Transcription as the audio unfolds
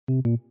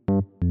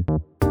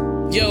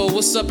Yo,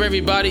 what's up,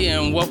 everybody,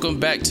 and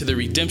welcome back to the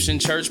Redemption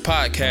Church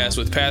podcast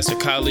with Pastor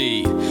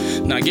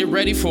Khalid. Now get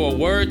ready for a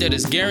word that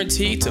is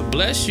guaranteed to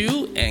bless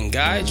you and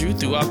guide you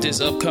throughout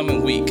this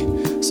upcoming week.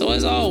 So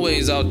as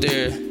always out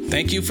there,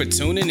 thank you for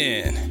tuning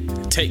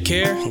in. Take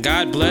care,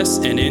 God bless,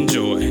 and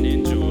enjoy.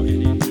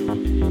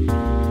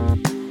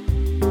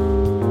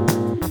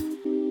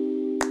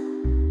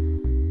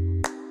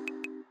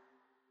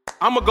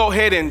 I'm going to go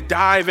ahead and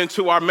dive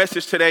into our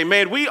message today.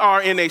 Man, we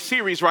are in a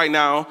series right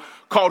now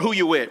called Who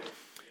You With.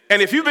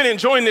 And if you've been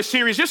enjoying this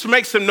series, just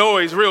make some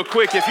noise real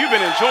quick. If you've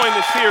been enjoying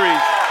this series,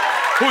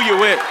 Who You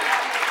With?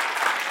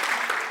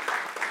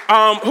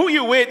 Who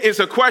you with is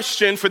a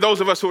question, for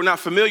those of us who are not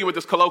familiar with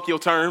this colloquial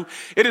term,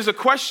 it is a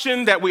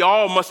question that we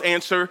all must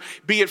answer,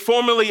 be it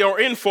formally or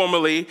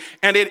informally,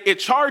 and it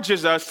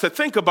charges us to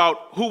think about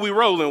who we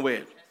rolling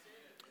with,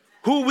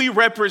 who we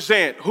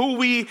represent, who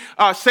we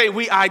say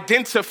we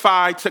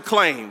identify to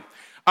claim.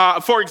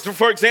 For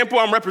example,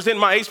 I'm representing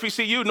my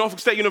HBCU, Norfolk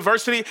State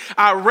University.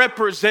 I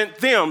represent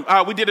them.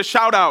 We did a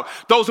shout out.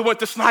 Those who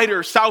went to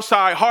Snyder,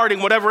 Southside, Harding,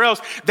 whatever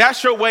else.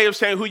 That's your way of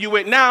saying who you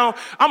with. Now,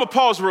 I'm going to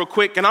pause real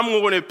quick, and I'm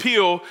going to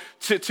appeal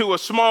to a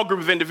small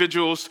group of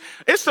individuals.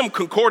 It's some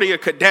Concordia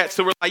cadets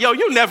who were like, yo,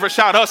 you never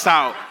shout us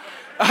out.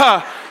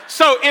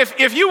 So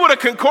if you would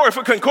have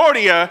for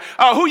Concordia,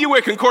 who you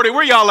with, Concordia?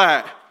 Where y'all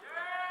at?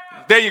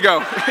 There you go.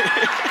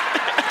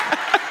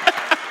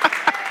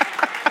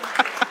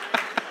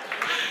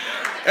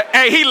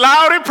 Hey, he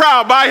loud and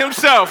proud by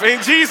himself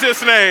in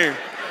Jesus' name.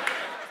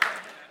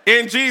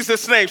 In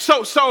Jesus' name.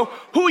 So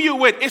who you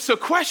with? It's a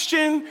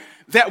question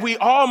that we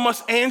all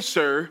must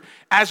answer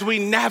as we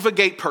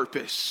navigate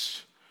purpose.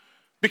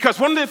 Because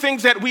one of the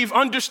things that we've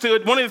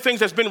understood, one of the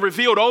things that's been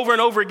revealed over and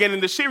over again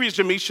in the series,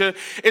 Jamisha,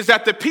 is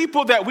that the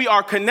people that we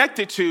are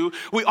connected to,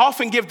 we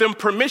often give them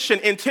permission,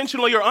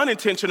 intentionally or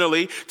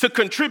unintentionally, to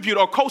contribute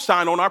or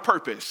co-sign on our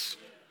purpose.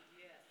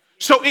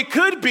 So it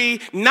could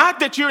be not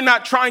that you're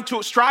not trying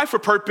to strive for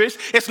purpose.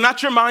 It's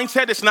not your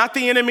mindset. It's not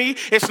the enemy.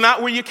 It's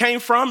not where you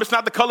came from. It's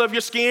not the color of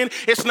your skin.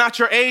 It's not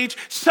your age.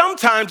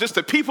 Sometimes it's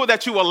the people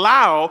that you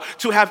allow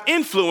to have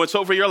influence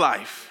over your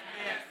life.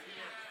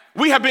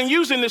 We have been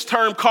using this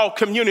term called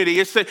community.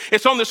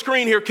 It's on the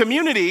screen here.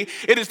 Community,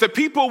 it is the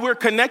people we're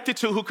connected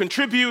to who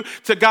contribute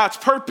to God's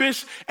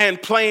purpose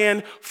and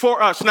plan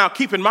for us. Now,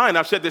 keep in mind,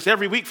 I've said this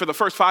every week for the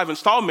first 5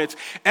 installments,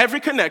 every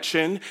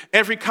connection,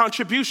 every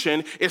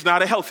contribution is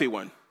not a healthy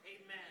one.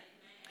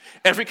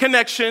 Every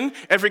connection,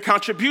 every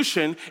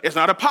contribution is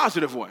not a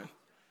positive one.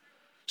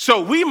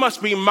 So we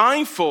must be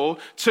mindful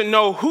to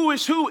know who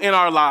is who in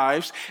our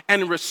lives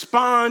and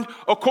respond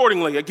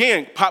accordingly.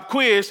 Again, pop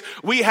quiz,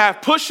 we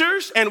have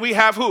pushers and we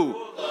have who?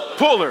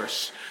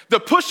 Pullers.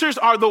 The pushers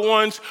are the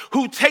ones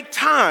who take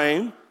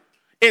time,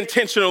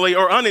 intentionally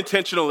or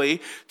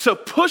unintentionally, to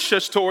push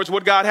us towards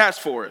what God has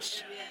for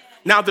us.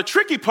 Now, the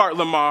tricky part,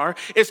 Lamar,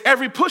 is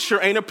every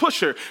pusher ain't a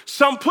pusher.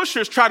 Some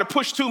pushers try to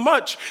push too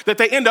much that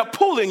they end up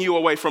pulling you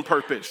away from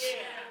purpose.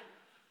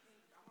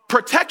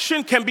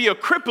 Protection can be a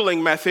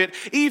crippling method,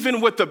 even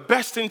with the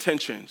best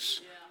intentions.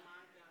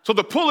 So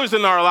the pullers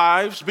in our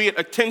lives, be it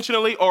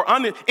intentionally or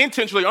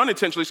unintentionally,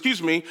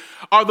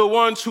 are the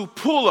ones who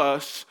pull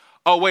us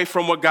away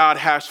from what God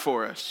has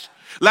for us.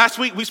 Last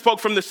week, we spoke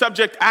from the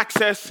subject,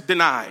 access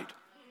denied.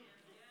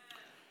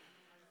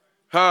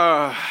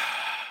 Tony,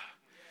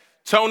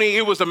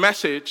 it was a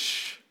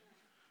message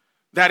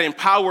that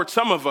empowered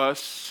some of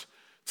us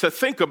to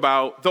think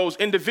about those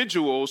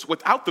individuals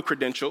without the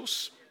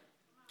credentials,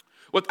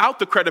 without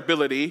the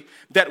credibility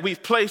that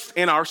we've placed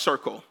in our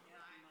circle.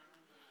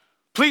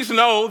 Please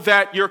know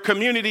that your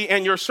community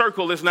and your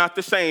circle is not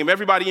the same.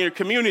 Everybody in your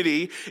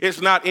community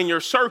is not in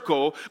your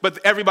circle, but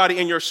everybody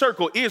in your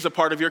circle is a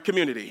part of your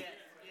community.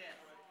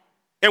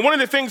 And one of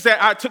the things that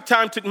I took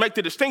time to make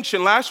the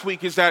distinction last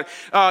week is that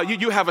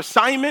you have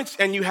assignments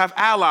and you have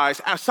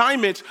allies.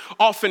 Assignments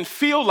often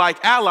feel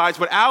like allies,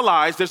 but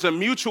allies, there's a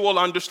mutual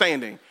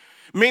understanding.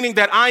 Meaning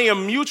that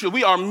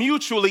we are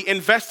mutually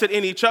invested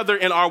in each other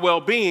in our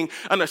well-being.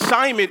 An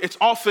assignment, it's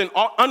often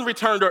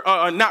unreturned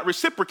or not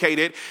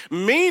reciprocated,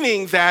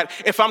 meaning that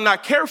if I'm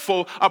not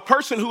careful, a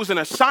person who's an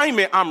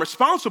assignment I'm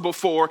responsible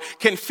for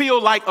can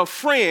feel like a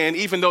friend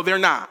even though they're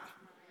not.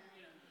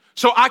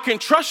 So I can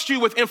trust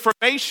you with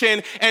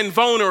information and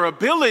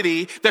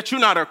vulnerability that you're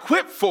not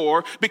equipped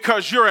for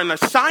because you're an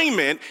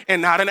assignment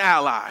and not an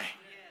ally.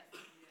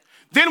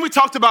 Then we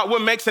talked about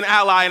what makes an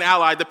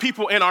ally, the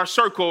people in our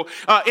circle,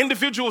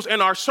 individuals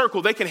in our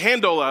circle. They can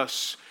handle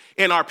us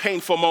in our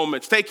painful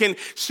moments. They can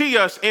see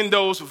us in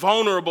those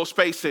vulnerable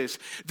spaces.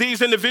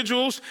 These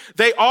individuals,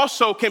 they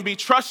also can be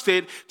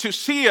trusted to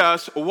see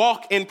us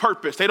walk in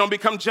purpose. They don't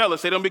become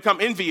jealous. They don't become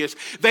envious.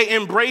 They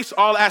embrace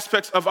all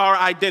aspects of our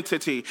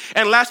identity.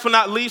 And last but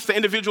not least, the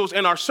individuals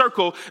in our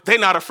circle, they're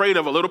not afraid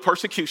of a little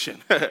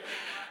persecution.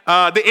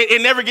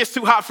 It never gets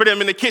too hot for them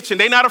in the kitchen.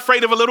 They're not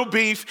afraid of a little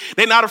beef.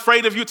 They're not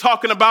afraid of you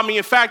talking about me.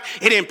 In fact,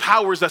 it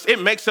empowers us.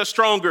 It makes us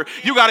stronger.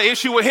 You got an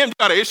issue with him, you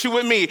got an issue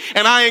with me,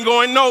 and I ain't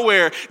going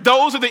nowhere.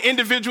 Those are the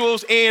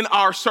individuals in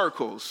our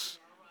circles.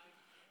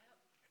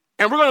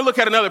 And we're going to look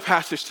at another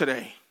passage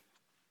today,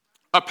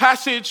 a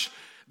passage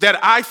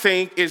that I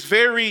think is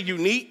very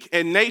unique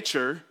in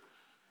nature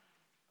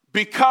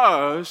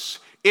because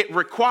it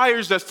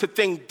requires us to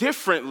think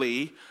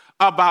differently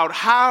about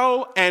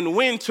how and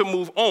when to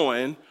move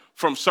on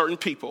from certain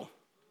people.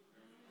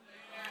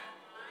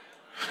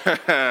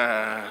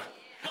 I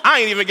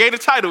ain't even gave the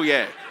title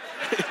yet.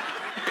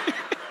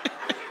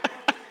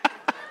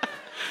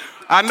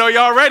 I know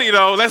y'all ready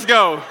though. Let's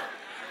go.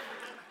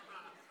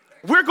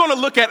 We're going to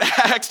look at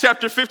Acts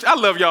chapter 15. I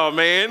love y'all,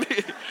 man.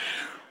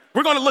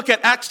 We're going to look at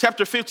Acts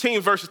chapter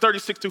 15, verses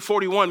 36 to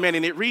 41, man,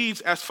 and it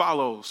reads as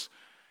follows.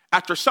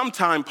 After some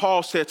time,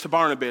 Paul said to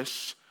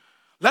Barnabas,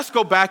 let's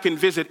go back and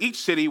visit each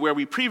city where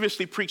we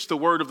previously preached the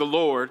word of the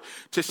Lord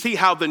to see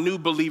how the new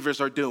believers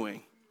are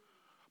doing.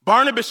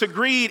 Barnabas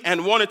agreed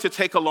and wanted to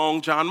take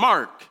along John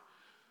Mark.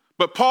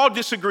 But Paul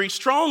disagreed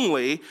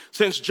strongly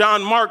since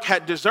John Mark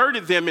had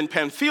deserted them in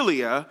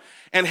Pamphylia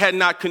and had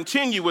not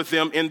continued with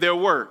them in their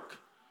work.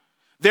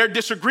 Their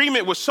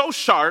disagreement was so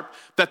sharp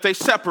that they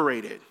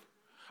separated.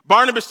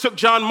 Barnabas took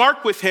John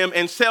Mark with him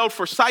and sailed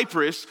for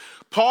Cyprus.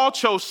 Paul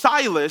chose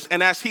Silas,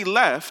 and as he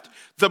left,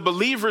 the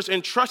believers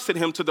entrusted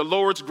him to the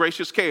Lord's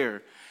gracious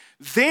care.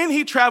 Then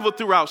he traveled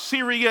throughout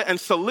Syria and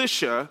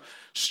Cilicia,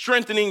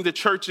 strengthening the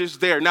churches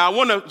there. Now, I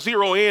want to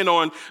zero in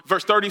on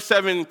verse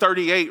 37 and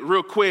 38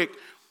 real quick. It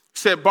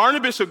said,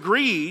 Barnabas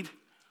agreed,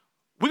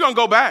 we're going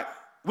to go back.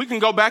 We can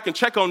go back and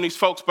check on these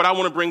folks, but I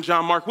want to bring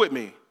John Mark with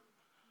me.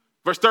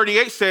 Verse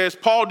 38 says,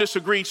 Paul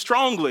disagreed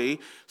strongly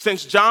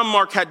since John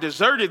Mark had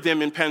deserted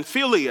them in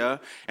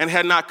Pamphylia and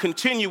had not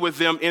continued with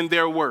them in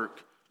their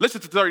work. Listen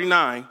to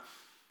 39.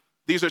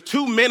 These are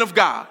two men of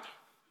God,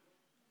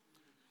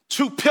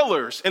 two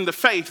pillars in the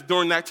faith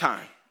during that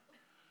time.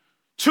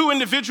 Two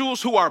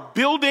individuals who are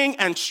building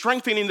and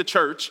strengthening the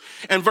church.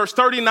 And verse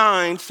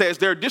 39 says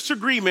their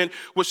disagreement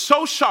was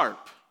so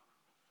sharp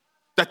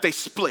that they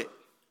split.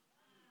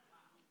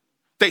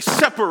 They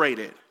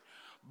separated.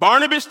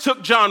 Barnabas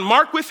took John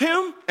Mark with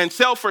him and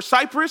sailed for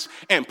Cyprus,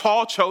 and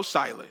Paul chose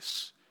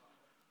Silas.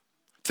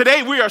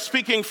 Today we are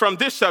speaking from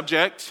this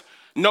subject,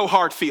 no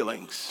hard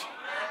feelings.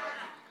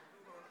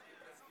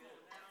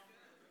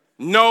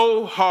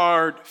 No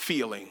hard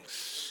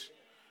feelings.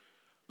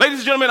 Ladies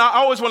and gentlemen, I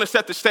always want to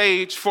set the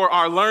stage for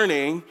our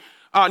learning.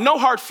 No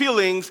hard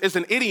feelings is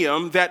an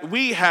idiom that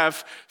we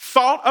have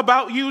thought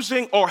about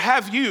using or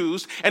have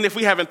used, and if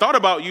we haven't thought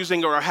about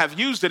using or have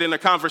used it in a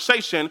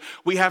conversation,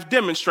 we have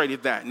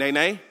demonstrated that.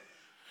 Nay.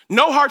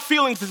 No hard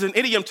feelings is an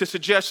idiom to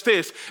suggest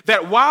this,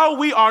 that while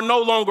we are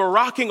no longer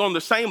rocking on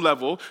the same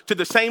level to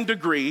the same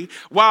degree,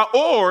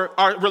 or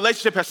our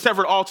relationship has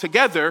severed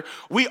altogether,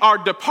 we are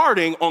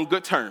departing on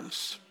good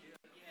terms.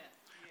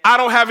 I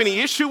don't have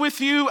any issue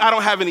with you. I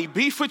don't have any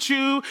beef with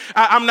you.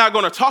 I'm not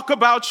going to talk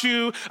about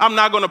you. I'm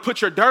not going to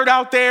put your dirt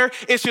out there.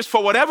 It's just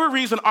for whatever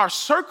reason, our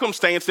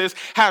circumstances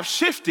have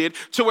shifted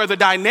to where the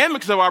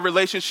dynamics of our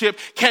relationship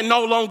can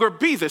no longer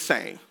be the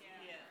same.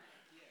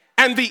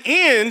 And the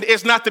end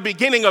is not the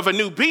beginning of a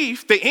new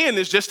beef. The end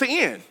is just the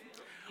end.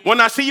 When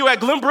I see you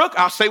at Glenbrook,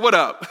 I'll say what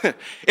up.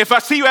 If I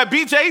see you at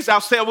BJ's, I'll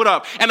say what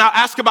up. And I'll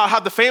ask about how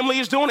the family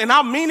is doing, and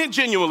I'll mean it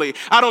genuinely.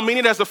 I don't mean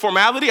it as a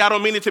formality. I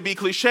don't mean it to be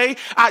cliche.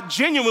 I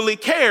genuinely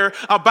care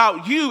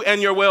about you and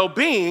your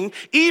well-being,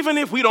 even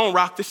if we don't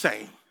rock the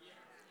same.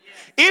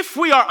 If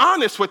we are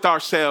honest with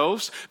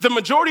ourselves, the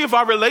majority of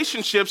our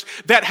relationships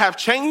that have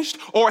changed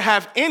or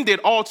have ended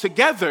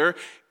altogether,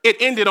 it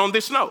ended on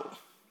this note.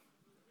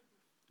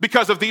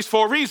 Because of these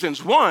four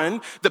reasons.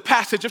 One, the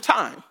passage of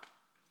time.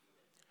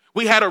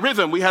 We had a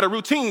rhythm. We had a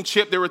routine,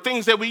 Chip. There were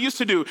things that we used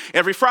to do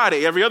every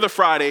Friday, every other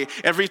Friday,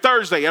 every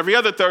Thursday, every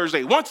other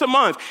Thursday, once a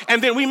month.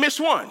 And then we missed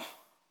one.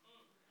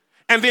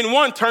 And then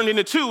one turned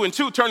into two, and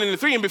two turned into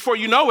three. And before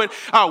you know it,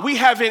 we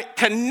haven't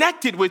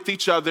connected with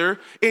each other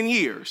in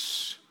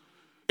years.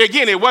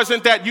 Again, it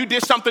wasn't that you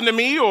did something to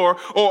me or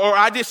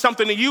I did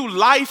something to you.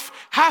 Life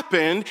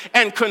happened,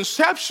 and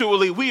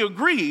conceptually we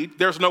agreed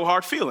there's no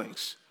hard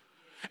feelings.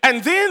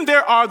 And then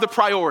there are the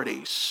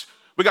priorities.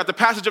 We got the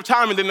passage of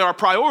time, and then there are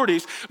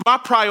priorities. My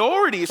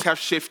priorities have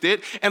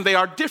shifted, and they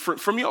are different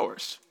from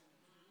yours.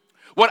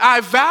 What I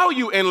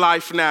value in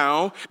life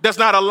now does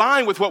not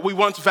align with what we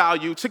once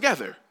valued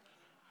together.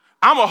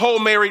 I'm a whole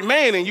married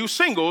man and you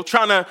single,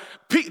 trying to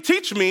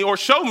teach me or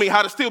show me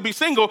how to still be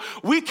single.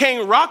 We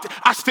can't rock.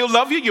 I still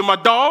love you. You're my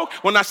dog.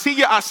 When I see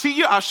you,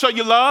 I'll show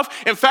you love.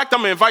 In fact, I'm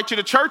going to invite you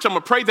to church. I'm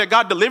going to pray that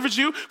God delivers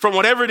you from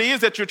whatever it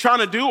is that you're trying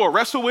to do or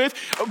wrestle with.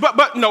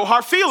 But no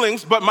hard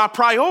feelings, but my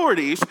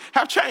priorities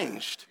have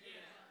changed.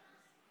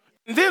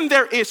 And then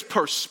there is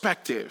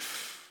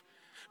perspective.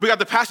 We got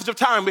the passage of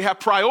time, we have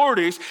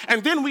priorities,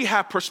 and then we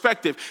have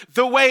perspective.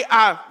 The way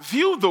I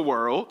view the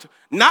world,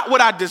 not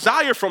what I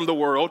desire from the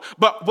world,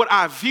 but what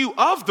I view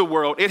of the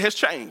world, it has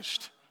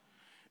changed.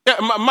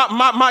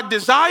 My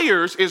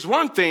desires is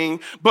one thing,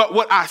 but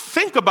what I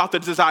think about the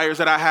desires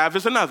that I have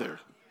is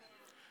another.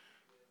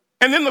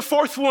 And then the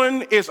fourth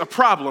one is a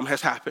problem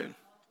has happened.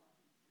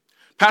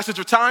 Passage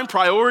of time,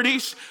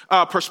 priorities,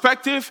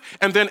 perspective,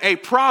 and then a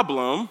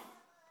problem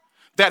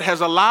that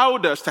has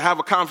allowed us to have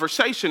a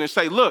conversation and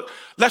say, look,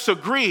 let's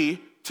agree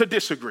to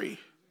disagree.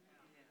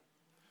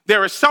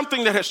 There is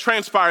something that has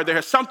transpired. There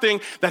is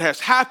something that has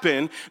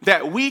happened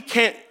that we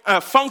can't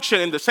function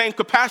in the same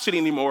capacity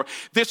anymore.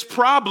 This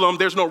problem,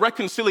 there's no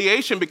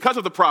reconciliation because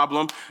of the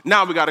problem.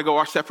 Now we got to go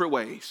our separate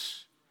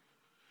ways.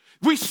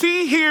 We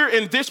see here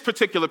in this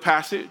particular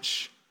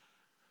passage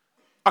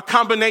a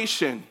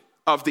combination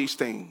of these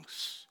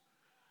things.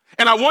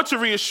 And I want to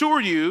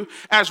reassure you,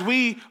 as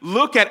we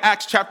look at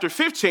Acts chapter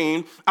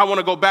 15, I want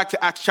to go back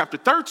to Acts chapter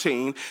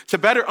 13 to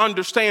better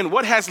understand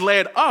what has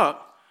led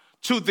up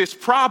to this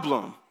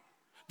problem,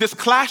 this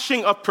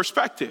clashing of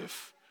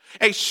perspective,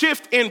 a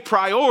shift in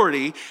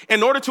priority.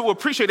 In order to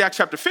appreciate Acts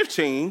chapter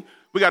 15,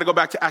 we got to go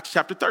back to Acts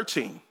chapter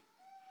 13.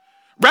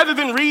 Rather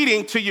than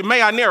reading to you,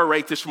 may I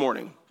narrate this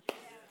morning?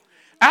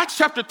 Acts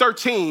chapter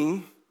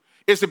 13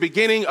 is the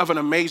beginning of an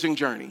amazing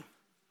journey.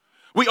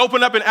 We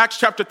open up in Acts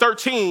chapter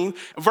 13,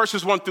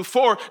 verses 1 through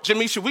 4.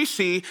 Jamisha, we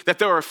see that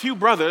there are a few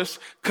brothers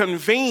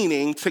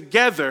convening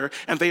together,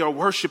 and they are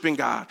worshiping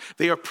God.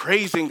 They are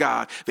praising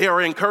God. They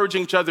are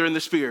encouraging each other in the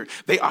Spirit.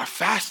 They are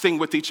fasting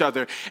with each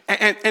other.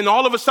 And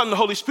all of a sudden, the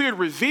Holy Spirit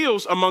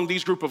reveals among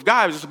these group of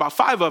guys, it's about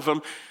 5 of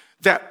them,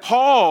 that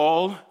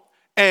Paul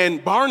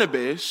and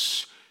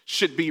Barnabas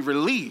should be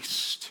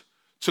released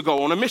to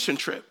go on a mission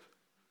trip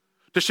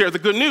to share the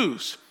good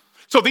news.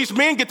 So these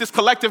men get this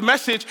collective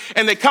message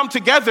and they come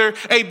together,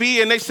 AB,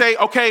 and they say,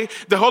 okay,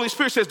 the Holy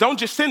Spirit says, don't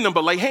just send them,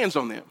 but lay hands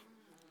on them.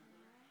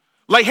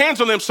 Lay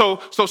hands on them. So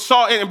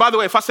Saul, and by the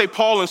way, if I say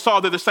Paul and Saul,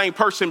 they're the same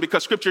person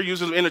because scripture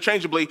uses them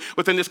interchangeably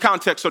within this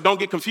context, so don't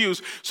get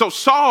confused. So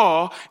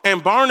Saul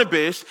and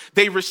Barnabas,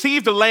 they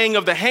received the laying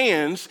of the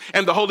hands,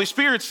 and the Holy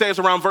Spirit says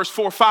around verse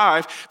 4 or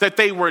 5 that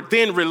they were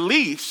then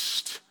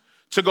released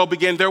to go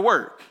begin their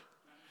work.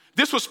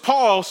 This was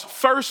Paul's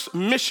first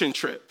mission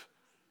trip.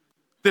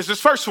 This is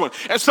his first one.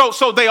 And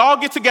so they all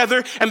get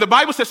together, and the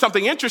Bible says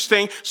something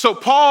interesting. So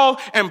Paul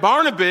and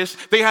Barnabas,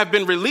 they have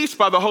been released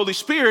by the Holy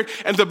Spirit,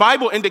 and the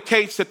Bible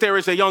indicates that there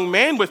is a young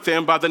man with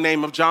them by the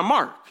name of John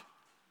Mark.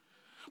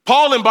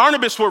 Paul and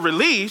Barnabas were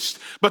released,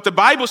 but the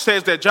Bible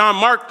says that John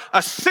Mark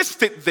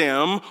assisted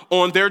them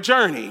on their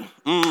journey.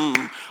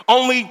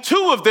 Only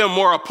 2 of them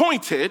were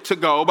appointed to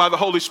go by the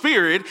Holy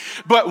Spirit,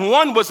 but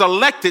one was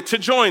elected to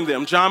join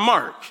them, John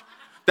Mark.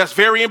 That's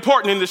very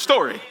important in this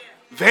story.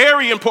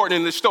 Very important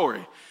in this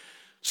story.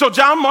 So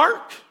John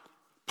Mark,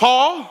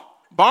 Paul,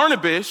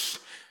 Barnabas,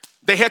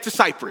 they head to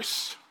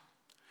Cyprus.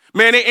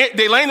 Man,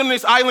 they land on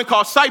this island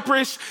called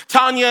Cyprus,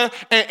 Tanya,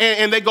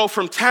 and they go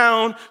from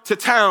town to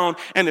town.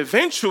 And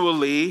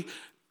eventually,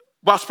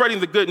 while spreading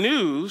the good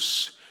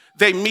news,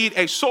 they meet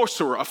a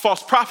sorcerer, a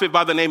false prophet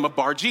by the name of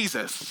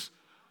Bar-Jesus.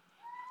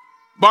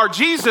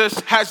 Bar-Jesus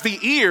has the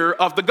ear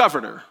of the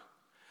governor.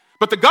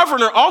 But the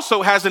governor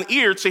also has an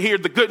ear to hear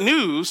the good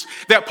news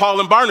that Paul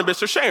and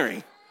Barnabas are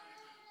sharing.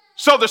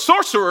 So the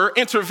sorcerer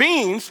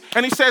intervenes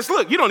and he says,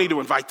 look, you don't need to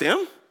invite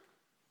them.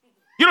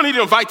 You don't need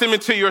to invite them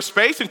into your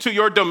space, into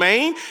your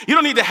domain. You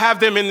don't need to have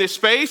them in this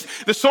space.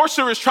 The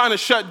sorcerer is trying to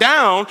shut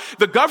down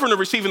the governor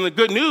receiving the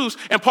good news,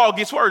 and Paul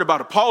gets worried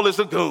about it. Paul is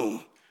a goon.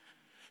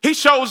 He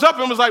shows up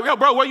and was like, yo,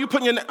 bro, where are you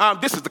putting your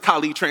this is the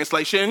Khalid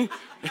translation.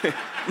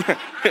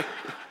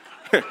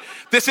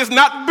 This is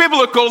not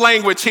biblical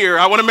language here.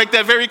 I want to make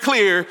that very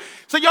clear.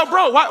 So, yo,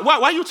 bro, why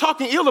are you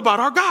talking ill about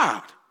our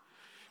God?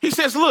 He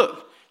says,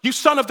 look, you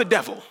son of the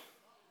devil.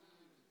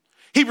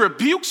 He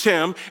rebukes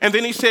him, and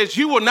then he says,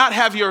 you will not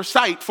have your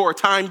sight for a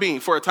time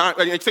being, for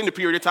an extended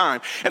period of time.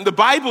 And the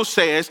Bible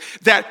says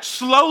that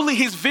slowly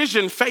his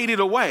vision faded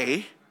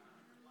away.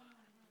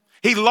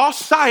 He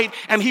lost sight,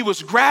 and he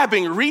was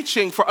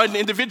reaching for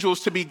individuals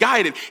to be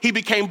guided. He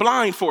became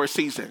blind for a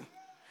season.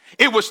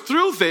 It was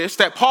through this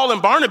that Paul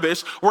and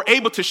Barnabas were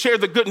able to share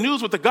the good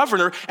news with the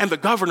governor, and the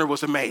governor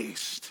was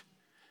amazed.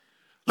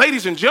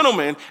 Ladies and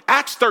gentlemen,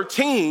 Acts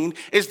 13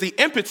 is the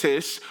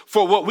impetus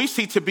for what we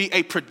see to be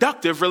a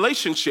productive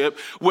relationship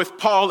with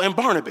Paul and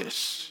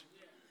Barnabas.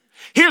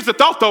 Here's the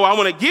thought, though, I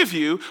want to give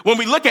you. When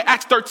we look at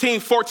Acts 13,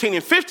 14,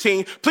 and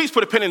 15, please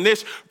put a pin in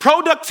this.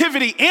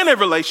 Productivity in a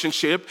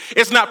relationship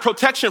is not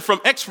protection from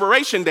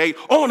expiration date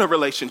on a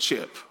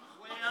relationship.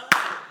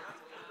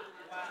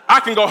 I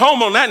can go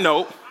home on that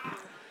note.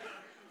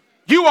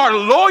 You are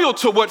loyal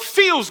to what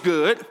feels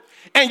good,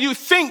 and you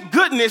think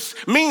goodness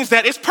means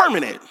that it's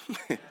permanent.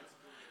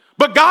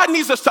 But God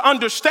needs us to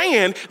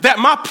understand that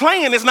my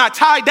plan is not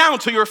tied down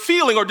to your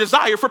feeling or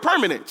desire for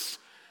permanence.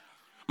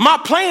 My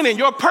plan and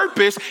your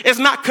purpose is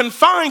not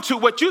confined to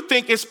what you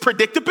think is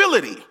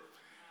predictability.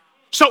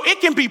 So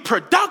it can be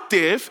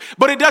productive,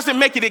 but it doesn't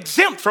make it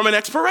exempt from an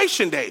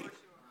expiration date.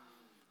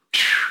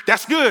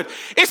 That's good.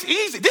 It's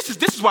easy. This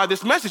is why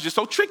this message is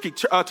so tricky,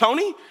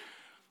 Tony.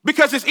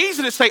 Because it's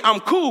easy to say, I'm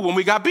cool when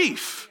we got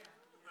beef.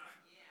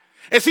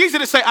 It's easy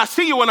to say, I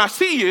see you when I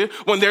see you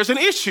when there's an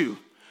issue.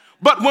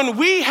 But when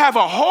we have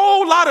a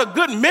whole lot of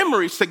good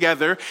memories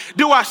together,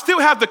 do I still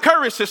have the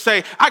courage to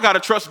say, I got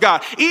to trust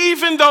God?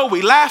 Even though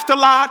we laughed a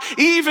lot,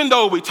 even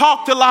though we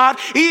talked a lot,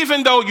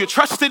 even though you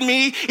trusted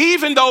me,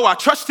 even though I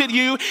trusted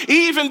you,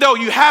 even though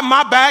you had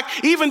my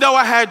back, even though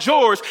I had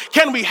yours,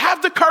 can we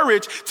have the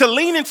courage to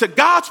lean into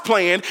God's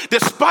plan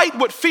despite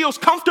what feels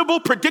comfortable,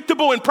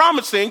 predictable, and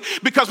promising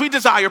because we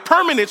desire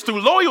permanence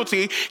through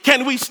loyalty?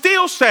 Can we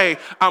still say,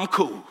 I'm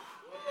cool?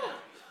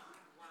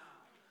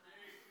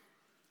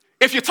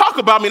 If you talk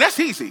about me, that's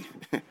easy.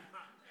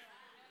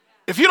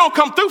 If you don't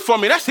come through for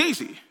me, that's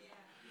easy.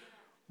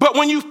 But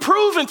when you've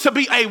proven to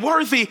be a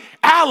worthy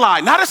ally,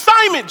 not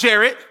assignment,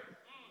 Jared,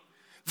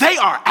 they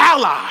are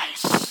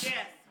allies. Yes,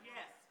 yes.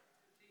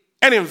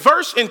 And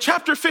in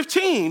chapter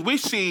 15, we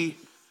see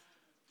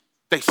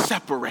they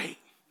separate.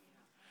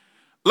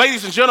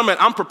 Ladies and gentlemen,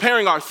 I'm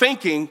preparing our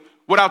thinking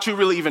without you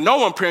really even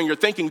knowing I'm preparing your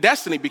thinking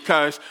destiny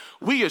because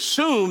we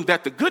assume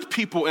that the good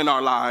people in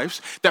our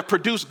lives that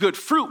produce good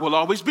fruit will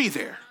always be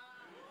there.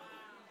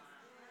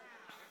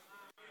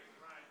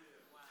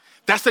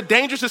 That's a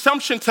dangerous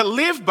assumption to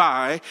live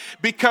by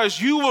because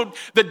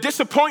the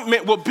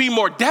disappointment will be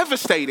more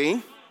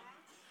devastating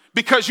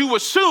because you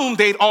assume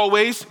they'd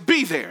always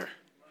be there.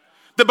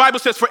 The Bible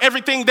says for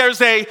everything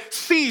there's a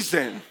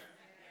season.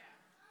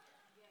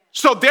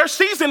 So their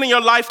season in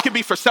your life could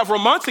be for several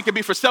months, it could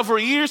be for several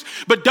years,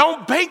 but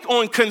don't bank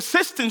on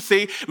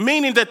consistency,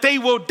 meaning that they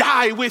will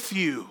die with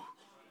you.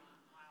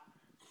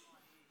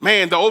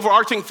 Man, the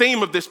overarching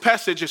theme of this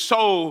passage is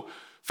so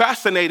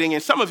fascinating.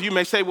 And some of you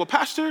may say, well,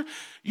 Pastor,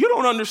 you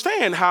don't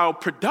understand how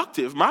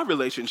productive my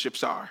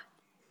relationships are.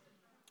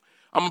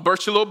 I'm going to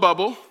burst your little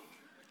bubble,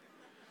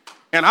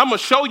 and I'm going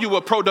to show you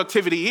what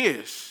productivity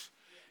is.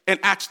 In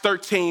Acts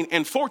 13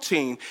 and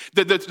 14,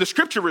 the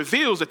scripture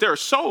reveals that there are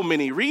so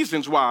many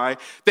reasons why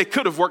they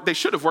should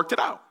have worked it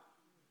out.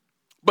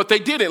 But they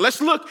didn't.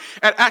 Let's look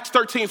at Acts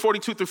 13,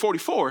 42 through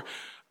 44.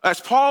 As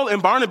Paul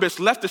and Barnabas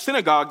left the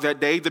synagogue that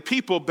day, the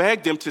people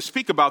begged them to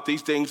speak about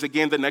these things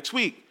again the next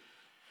week.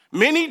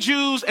 Many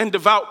Jews and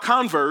devout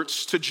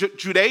converts to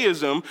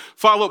Judaism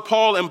followed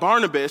Paul and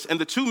Barnabas, and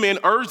the two men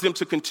urged them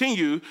to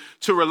continue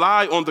to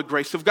rely on the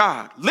grace of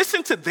God.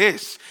 Listen to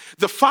this.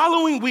 The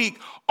following week,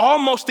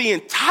 almost the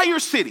entire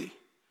city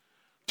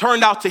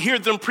turned out to hear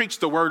them preach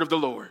the word of the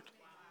Lord.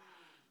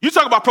 You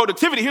talk about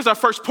productivity. Here's our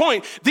first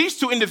point. These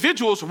two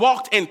individuals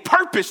walked in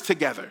purpose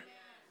together.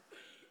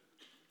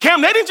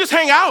 Cam, they didn't just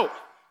hang out.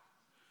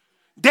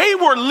 They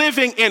were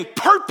living in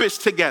purpose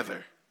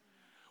together.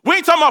 We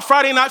ain't talking about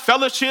Friday night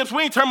fellowships.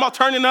 We ain't talking about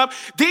turning up.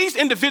 These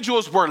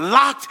individuals were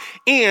locked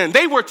in.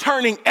 They were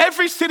turning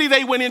every city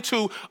they went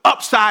into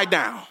upside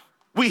down.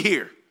 We're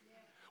here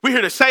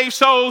to save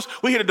souls.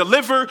 We're here to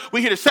deliver.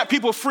 We're here to set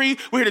people free.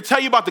 We're here to tell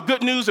you about the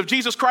good news of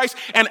Jesus Christ.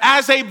 And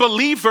as a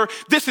believer,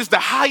 this is the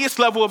highest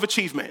level of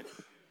achievement.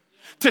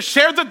 To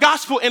share the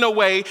gospel in a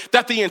way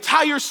that the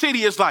entire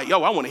city is like,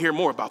 yo, I want to hear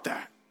more about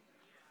that.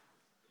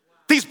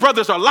 These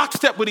brothers are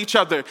lockstep with each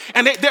other.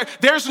 And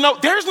there's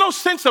no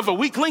sense of a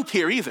weak link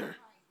here either.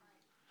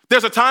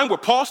 There's a time where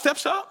Paul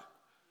steps up.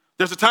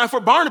 There's a time for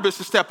Barnabas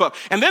to step up.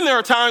 And then there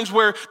are times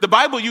where the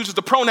Bible uses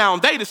the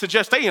pronoun they to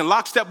suggest they in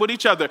lockstep with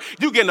each other.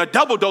 You're getting a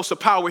double dose of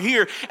power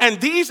here.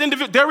 And these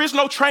individuals, there is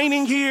no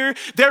training here.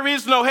 There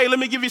is no, hey, let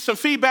me give you some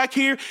feedback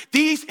here.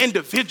 These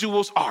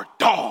individuals are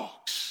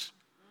dogs.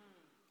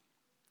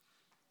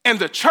 And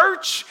the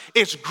church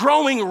is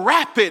growing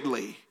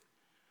rapidly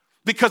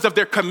because of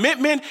their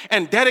commitment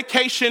and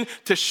dedication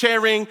to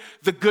sharing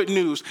the good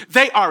news.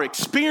 They are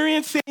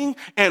experiencing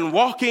and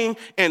walking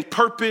in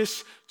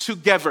purpose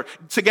together.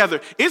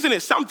 Isn't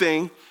it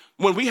something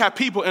when we have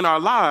people in our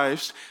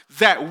lives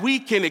that we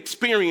can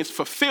experience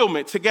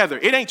fulfillment together?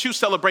 It ain't you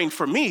celebrating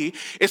for me.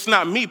 It's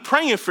not me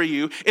praying for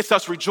you. It's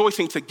us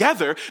rejoicing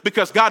together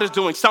because God is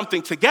doing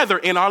something together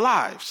in our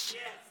lives.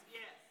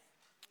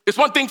 It's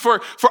one thing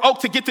for Oak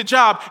to get the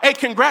job. Hey,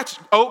 congrats,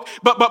 Oak.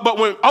 But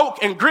when Oak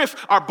and Griff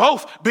are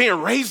both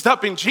being raised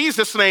up in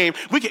Jesus' name,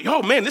 we get,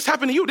 oh man, this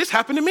happened to you. This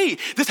happened to me.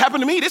 This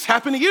happened to me. This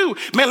happened to you.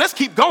 Man, let's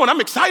keep going. I'm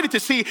excited to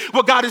see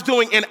what God is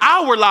doing in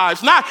our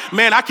lives. Not,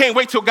 man, I can't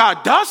wait till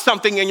God does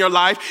something in your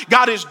life.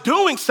 God is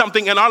doing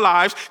something in our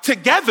lives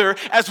together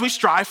as we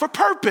strive for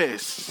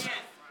purpose.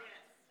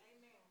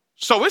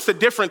 So it's a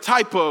different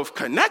type of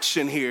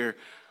connection here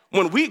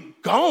when we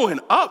going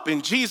up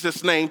in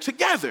Jesus' name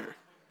together.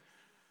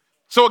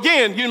 So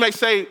again, you may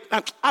say,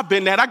 I've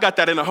been that. I got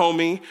that in a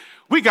homie.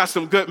 We got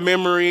some good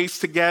memories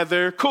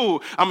together.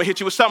 Cool. I'm going to hit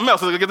you with something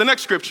else. Let's look at the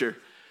next scripture.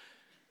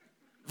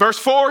 Verse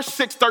 4,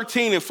 6,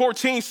 13, and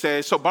 14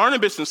 says, so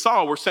Barnabas and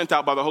Saul were sent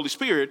out by the Holy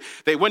Spirit.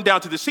 They went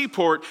down to the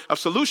seaport of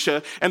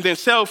Seleucia and then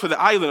sailed for the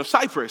island of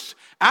Cyprus.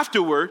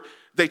 Afterward,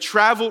 they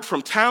traveled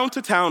from town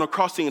to town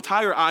across the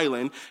entire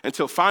island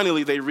until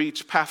finally they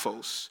reached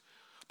Paphos.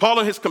 Paul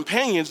and his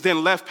companions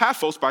then left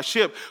Paphos by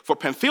ship for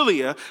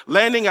Pamphylia,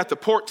 landing at the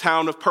port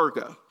town of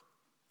Perga.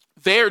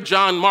 There,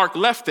 John Mark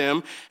left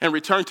them and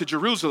returned to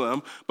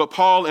Jerusalem, but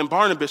Paul and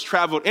Barnabas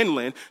traveled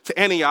inland to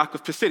Antioch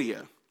of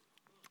Pisidia.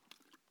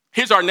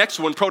 Here's our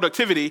next one,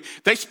 productivity.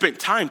 They spent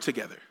time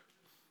together.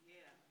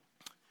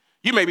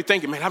 You may be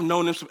thinking, man, I've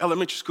known them from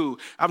elementary school.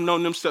 I've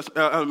known them since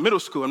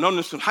middle school. I've known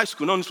them from high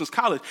school. I've known them since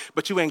college.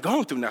 But you ain't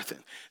going through nothing.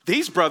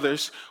 These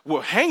brothers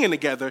were hanging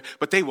together,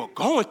 but they were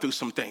going through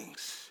some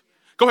things.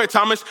 Go ahead,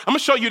 Thomas. I'm going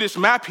to show you this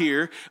map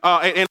here.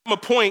 And I'm going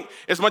to point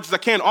as much as I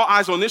can. All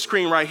eyes on this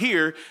screen right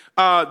here.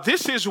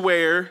 This is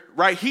where,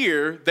 right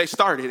here, they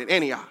started at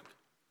Antioch.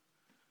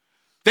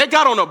 They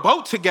got on a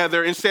boat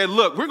together and said,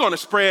 look, we're going to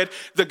spread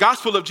the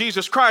gospel of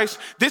Jesus Christ.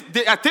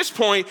 At this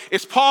point,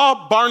 it's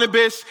Paul,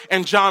 Barnabas,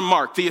 and John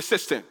Mark, the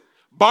assistant.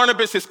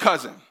 Barnabas, his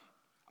cousin.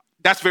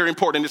 That's very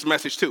important in this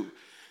message too.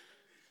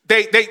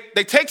 They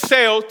take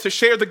sail to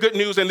share the good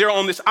news, and they're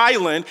on this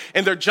island,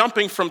 and they're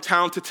jumping from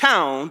town to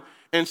town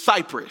in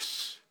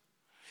Cyprus.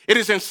 It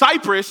is in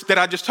Cyprus that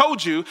I just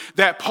told you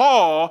that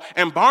Paul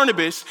and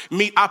Barnabas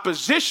meet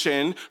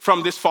opposition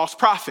from this false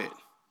prophet.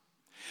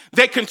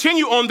 They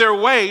continue on their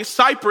way,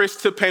 Cyprus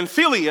to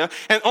Pamphylia,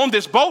 and on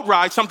this boat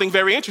ride, something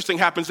very interesting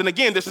happens. And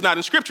again, this is not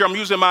in scripture. I'm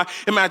using my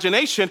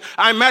imagination.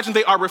 I imagine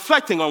they are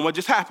reflecting on what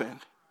just happened.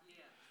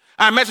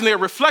 I imagine they're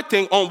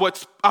reflecting on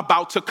what's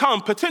about to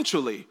come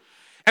potentially.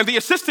 And the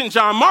assistant,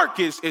 John Mark,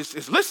 is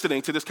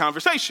listening to this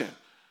conversation.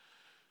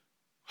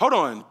 Hold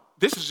on,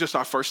 this is just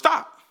our first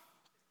stop.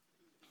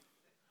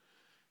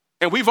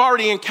 And we've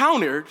already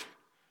encountered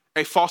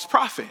a false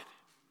prophet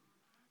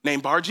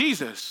named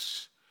Bar-Jesus.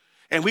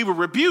 And we were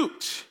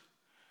rebuked.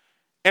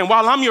 And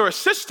while I'm your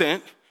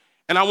assistant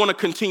and I want to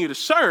continue to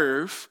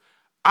serve,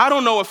 I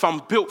don't know if I'm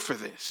built for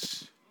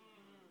this.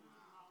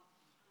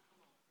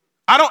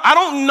 I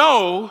don't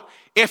know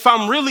if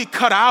I'm really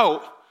cut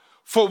out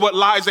for what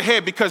lies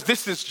ahead, because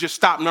this is just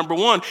stop number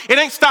 1. It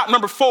ain't stop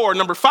number 4,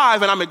 number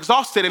 5, and I'm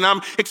exhausted and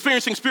I'm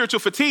experiencing spiritual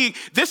fatigue.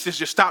 This is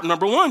just stop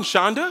number 1,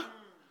 Shonda.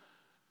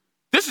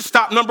 This is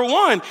stop number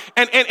 1.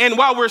 And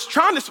while we're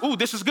trying to,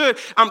 this is good.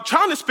 I'm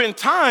trying to spend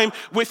time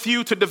with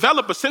you to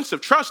develop a sense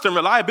of trust and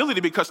reliability,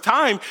 because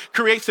time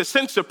creates a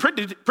sense of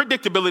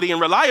predictability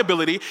and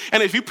reliability.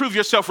 And if you prove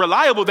yourself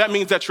reliable, that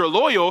means that you're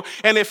loyal.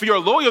 And if you're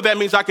loyal, that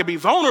means I can be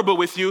vulnerable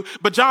with you.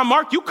 But John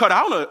Mark, you cut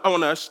out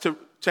on us to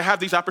have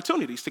these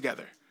opportunities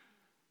together.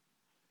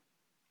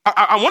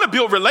 I want to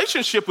build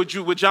relationship with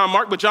you, with John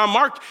Mark. But John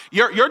Mark,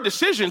 your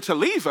decision to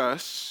leave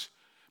us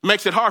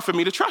makes it hard for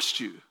me to trust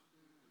you.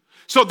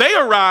 So they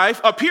arrive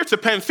up here to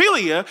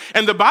Pamphylia,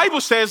 and the Bible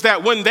says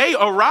that when they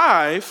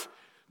arrive,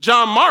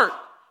 John Mark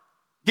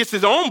gets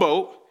his own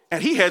boat,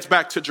 and he heads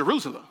back to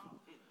Jerusalem.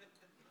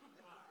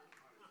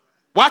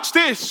 Watch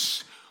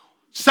this.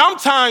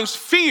 Sometimes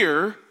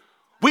fear,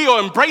 we will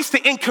embrace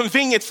the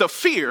inconvenience of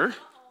fear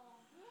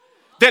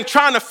than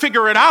trying to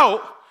figure it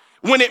out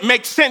when it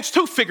makes sense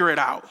to figure it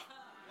out.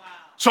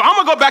 So I'm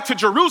going to go back to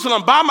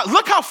Jerusalem.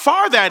 Look how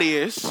far that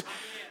is.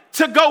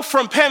 To go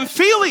from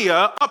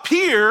Pamphylia up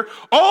here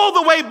all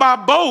the way by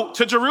boat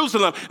to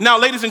Jerusalem. Now,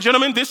 ladies and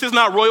gentlemen, this is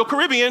not Royal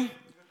Caribbean.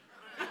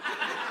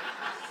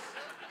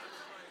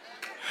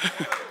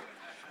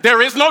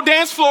 There is no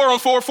dance floor on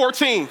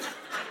 414.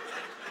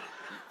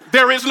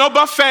 There is no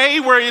buffet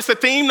where it's a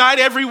theme night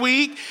every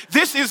week.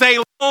 This is a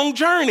long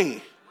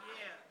journey.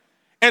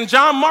 And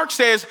John Mark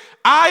says,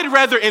 I'd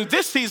rather in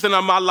this season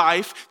of my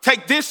life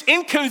take this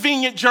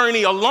inconvenient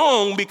journey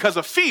alone because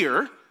of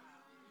fear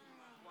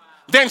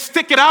than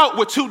stick it out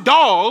with 2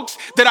 dogs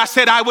that I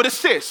said I would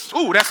assist.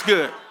 Ooh, that's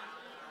good.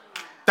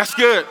 That's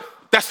good.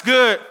 That's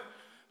good.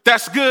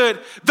 That's good.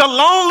 The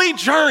lonely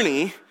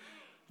journey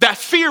that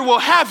fear will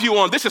have you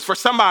on. This is for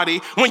somebody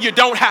when you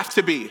don't have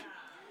to be.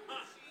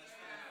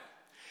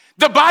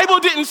 The Bible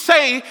didn't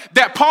say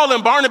that Paul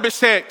and Barnabas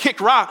said, kick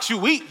rocks, you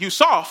weak, you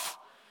soft.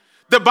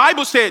 The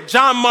Bible said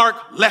John Mark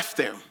left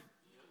them.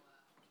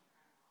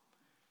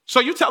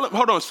 So you tell him,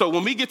 hold on. So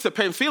when we get to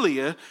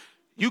Pamphylia,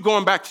 you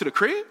going back to the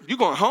crib? You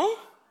going home?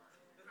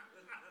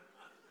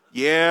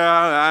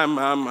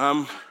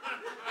 Yeah,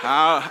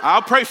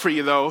 I'll pray for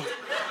you though.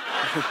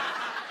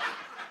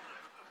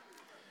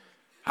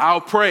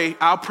 I'll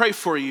pray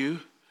for you.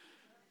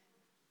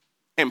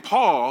 And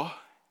Paul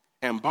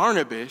and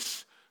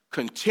Barnabas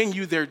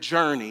continue their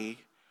journey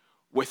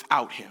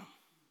without him.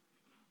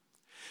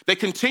 They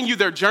continue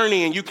their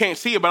journey, and you can't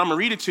see it, but I'm going to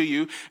read it to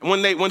you.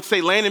 And once they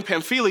land in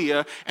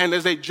Pamphylia, and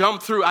as they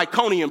jump through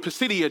Iconium,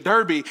 Pisidia,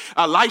 Derbe,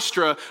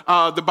 Lystra,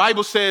 the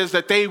Bible says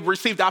that they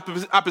received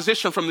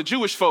opposition from the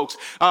Jewish folks.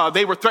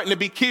 They were threatened to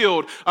be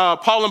killed.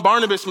 Paul and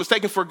Barnabas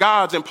mistaken for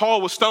gods, and Paul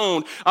was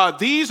stoned.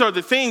 These are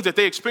the things that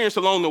they experienced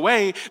along the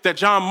way that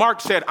John Mark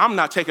said, I'm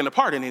not taking a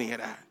part in any of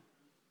that.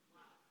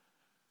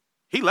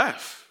 He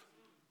left.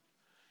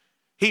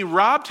 He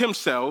robbed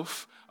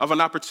himself of an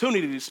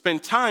opportunity to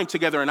spend time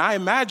together. And I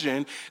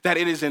imagine that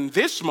it is in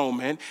this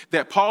moment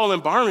that Paul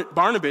and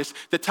Barnabas,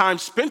 the time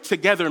spent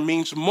together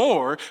means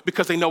more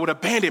because they know what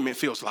abandonment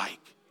feels like.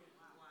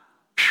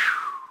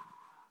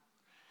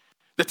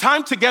 The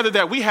time together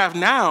that we have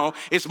now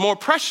is more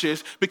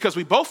precious because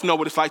we both know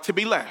what it's like to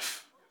be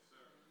left.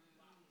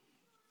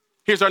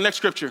 Here's our next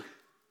scripture.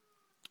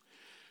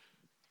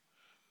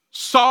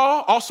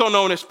 Saul, also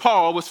known as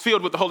Paul, was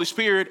filled with the Holy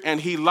Spirit, and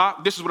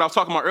this is what I was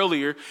talking about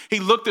earlier, he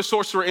looked the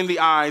sorcerer in the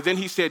eye. Then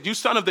he said, "You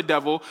son of the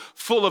devil,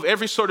 full of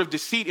every sort of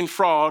deceit and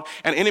fraud,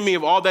 an enemy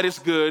of all that is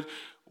good,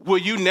 will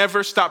you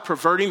never stop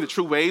perverting the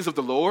true ways of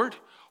the Lord?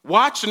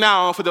 Watch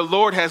now, for the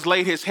Lord has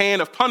laid his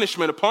hand of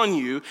punishment upon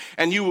you,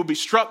 and you will be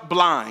struck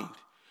blind.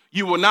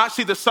 You will not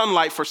see the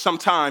sunlight for some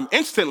time."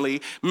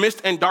 Instantly,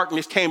 mist and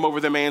darkness came over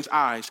the man's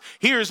eyes.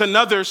 Here's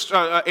another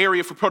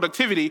area for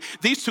productivity.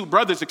 These two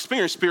brothers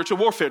experienced spiritual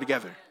warfare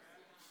together.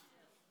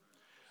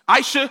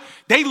 Aisha,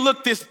 they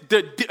looked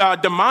the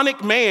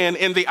demonic man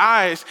in the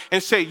eyes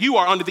and say, "You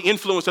are under the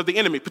influence of the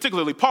enemy,"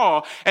 particularly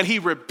Paul, and he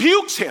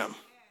rebukes him.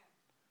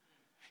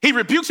 He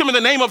rebukes him in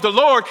the name of the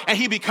Lord, and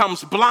he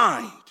becomes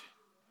blind.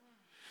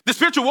 The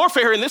spiritual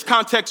warfare in this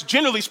context,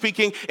 generally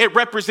speaking, it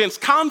represents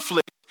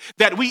conflict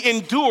that we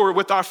endure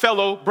with our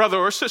fellow brother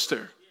or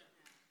sister.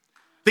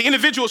 The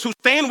individuals who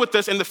stand with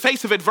us in the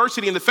face of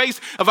adversity, in the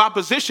face of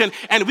opposition,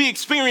 and we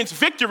experience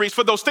victories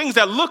for those things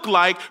that look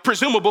like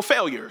presumable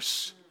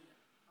failures.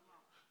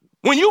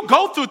 When you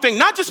go through things,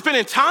 not just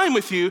spending time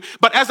with you,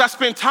 but as I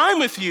spend time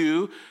with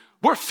you,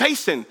 we're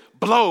facing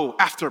blow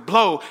after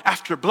blow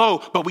after blow,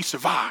 but we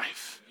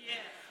survive.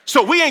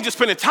 So we ain't just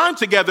spending time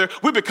together,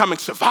 we're becoming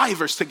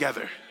survivors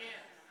together.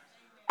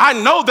 I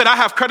know that I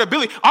have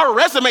credibility. Our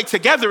resume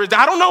together is that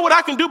I don't know what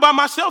I can do by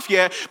myself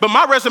yet, but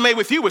my resume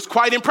with you is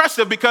quite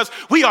impressive because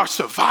we are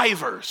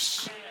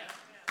survivors.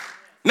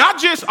 Not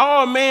just,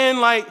 "Oh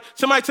man, like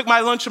somebody took my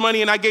lunch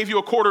money and I gave you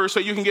a quarter so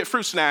you can get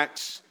fruit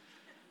snacks."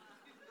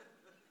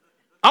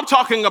 I'm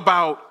talking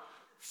about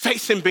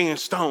facing being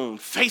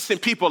stoned, facing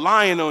people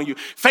lying on you,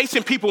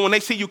 facing people when they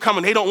see you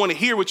coming, they don't want to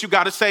hear what you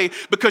got to say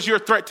because you're a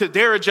threat to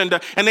their agenda,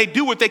 and they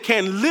do what they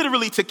can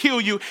literally to kill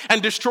you and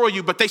destroy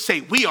you, but they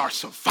say, "We are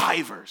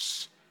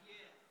survivors."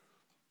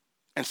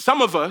 And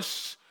some of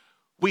us,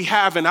 we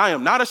have, and I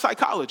am not a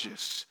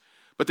psychologist,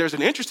 but there's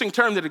an interesting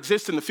term that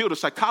exists in the field of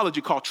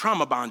psychology called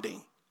trauma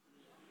bonding,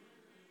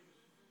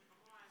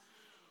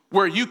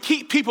 where you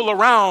keep people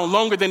around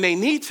longer than they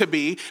need to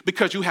be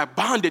because you have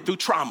bonded through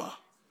trauma.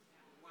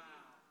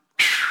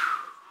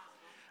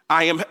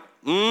 Y'all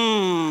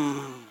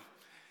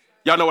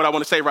know what I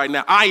want to say right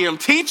now. I am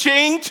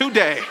teaching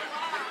today.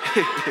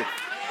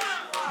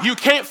 You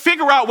can't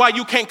figure out why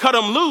you can't cut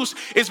them loose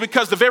is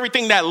because the very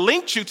thing that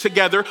linked you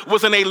together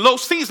was in a low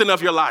season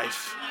of your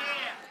life.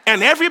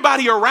 And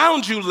everybody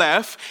around you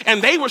left,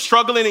 and they were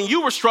struggling and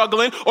you were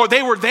struggling, or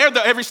they were there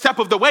every step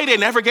of the way. They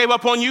never gave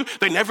up on you.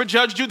 They never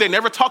judged you. They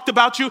never talked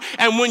about you.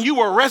 And when you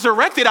were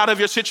resurrected out of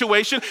your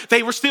situation,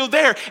 they were still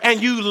there. And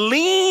you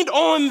leaned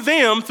on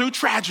them through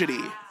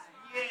tragedy.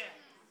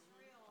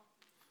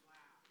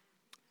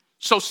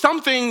 So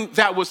something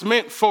that was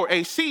meant for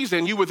a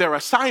season, you were their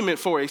assignment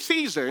for a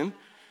season,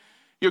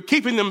 you're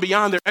keeping them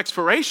beyond their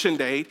expiration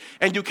date,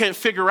 and you can't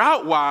figure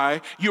out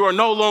why you are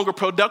no longer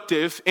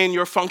productive in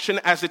your function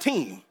as a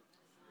team.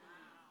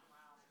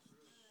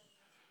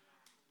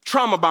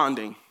 Trauma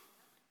bonding.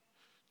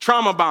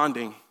 Trauma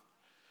bonding.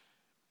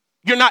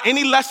 You're not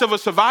any less of a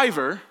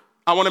survivor.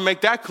 I want to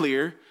make that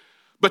clear.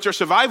 But your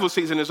survival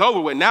season is over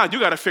with. Now you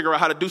got to figure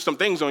out how to do some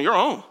things on your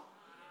own.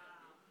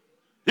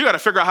 You got to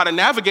figure out how to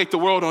navigate the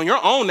world on your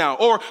own now,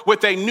 or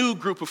with a new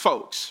group of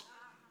folks.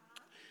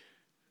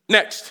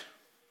 Next.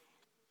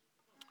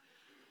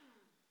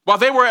 While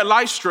they were at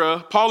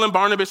Lystra, Paul and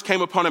Barnabas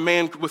came upon a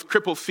man with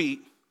crippled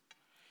feet.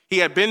 He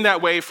had been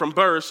that way from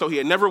birth, so he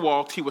had never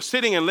walked. He was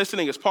sitting and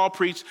listening as Paul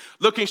preached.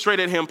 Looking straight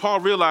at him,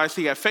 Paul realized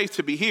he had faith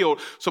to be healed.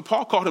 So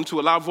Paul called him to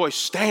a loud voice,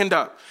 "Stand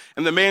up."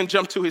 And the man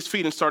jumped to his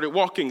feet and started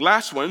walking.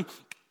 Last one,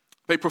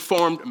 they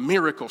performed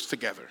miracles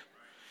together.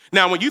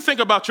 Now, when you think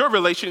about your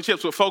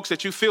relationships with folks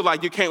that you feel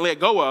like you can't let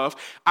go of,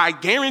 I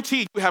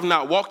guarantee you have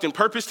not walked in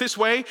purpose this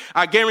way.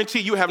 I guarantee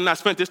you have not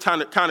spent this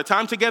kind of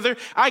time together.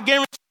 I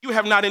guarantee you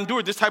have not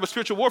endured this type of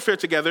spiritual warfare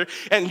together.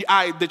 And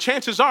the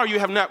chances are you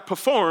have not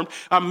performed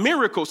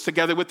miracles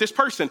together with this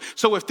person.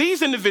 So if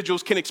these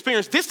individuals can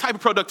experience this type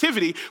of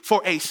productivity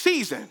for a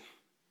season,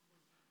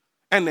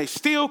 and they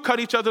still cut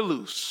each other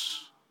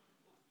loose,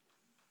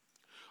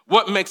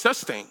 what makes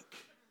us think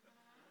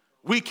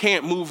we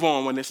can't move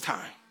on when it's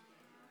time?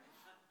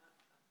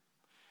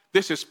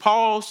 This is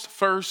Paul's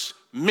first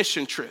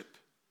mission trip.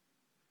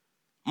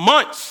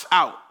 Months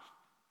out.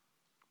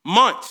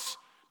 Months.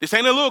 This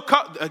ain't a little,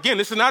 again,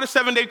 this is not a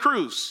 7-day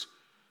cruise.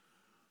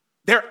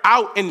 They're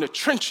out in the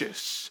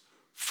trenches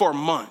for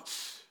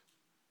months.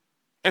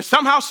 And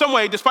somehow, some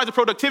way, despite the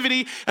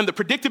productivity and the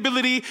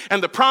predictability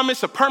and the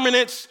promise of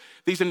permanence,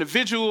 these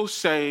individuals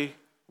say,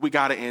 we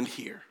got to end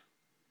here.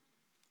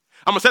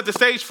 I'm going to set the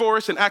stage for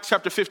us in Acts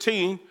chapter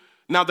 15,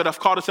 now that I've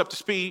caught us up to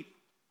speed.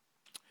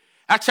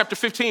 Acts chapter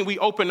 15, we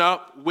open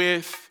up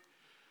with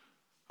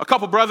a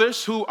couple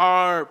brothers who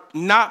are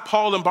not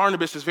Paul and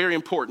Barnabas. Is very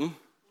important.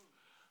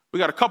 We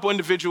got a couple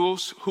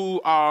individuals who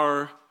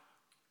are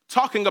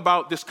talking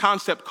about this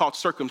concept called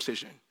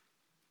circumcision.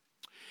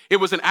 It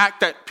was an act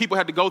that people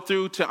had to go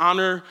through to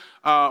honor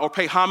or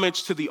pay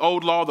homage to the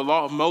old law, the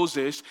law of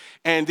Moses.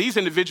 And these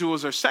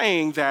individuals are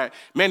saying that,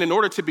 man, in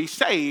order to be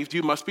saved,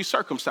 you must be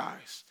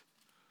circumcised.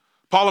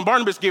 Paul and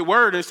Barnabas get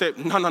word and said,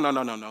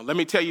 no. Let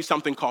me tell you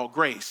something called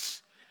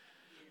grace.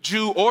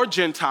 Jew or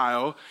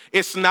Gentile,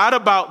 it's not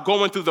about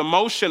going through the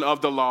motion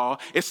of the law.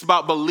 It's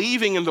about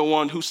believing in the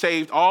one who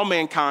saved all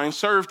mankind,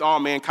 served all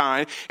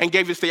mankind, and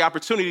gave us the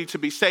opportunity to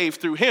be saved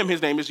through him.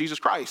 His name is Jesus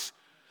Christ,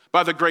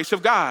 by the grace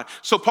of God.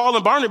 So Paul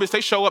and Barnabas,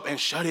 they show up and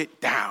shut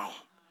it down.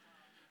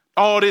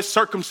 All this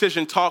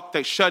circumcision talk,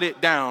 they shut it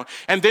down.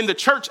 And then the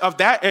church of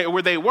that,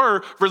 where they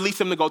were, released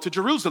them to go to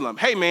Jerusalem.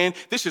 Hey, man,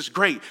 this is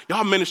great.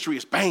 Y'all ministry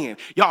is banging.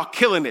 Y'all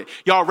killing it.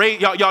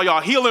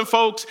 Y'all healing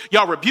folks.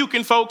 Y'all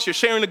rebuking folks. You're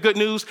sharing the good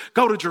news.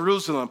 Go to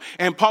Jerusalem.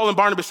 And Paul and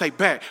Barnabas say,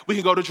 bet, we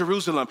can go to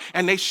Jerusalem.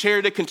 And they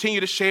continue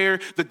to share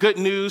the good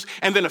news.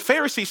 And then a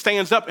Pharisee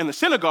stands up in the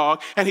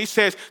synagogue and he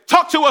says,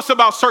 talk to us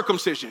about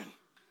circumcision.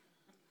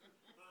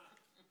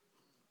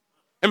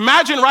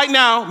 Imagine right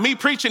now me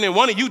preaching and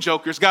one of you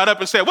jokers got up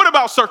and said, what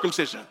about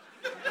circumcision?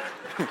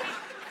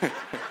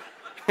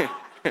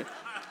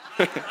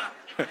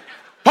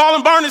 Paul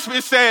and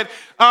Barnabas said,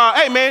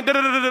 hey man,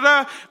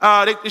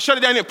 they shut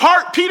it down. And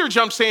Peter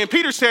jumps in.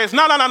 Peter says,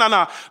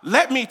 no.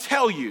 Let me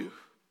tell you.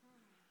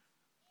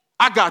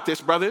 I got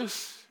this,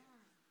 brothers.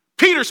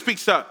 Peter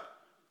speaks up.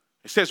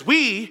 He says,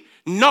 we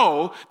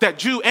know that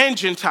Jew and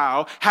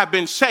Gentile have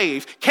been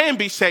saved, can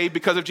be saved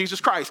because of Jesus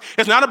Christ.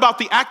 It's not about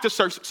the act of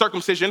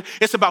circumcision.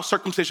 It's about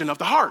circumcision of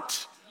the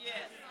heart. Yes.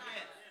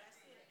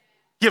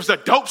 Gives a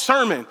dope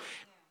sermon.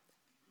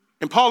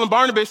 And Paul and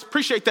Barnabas,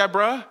 appreciate that,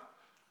 bruh.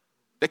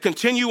 They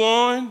continue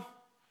on.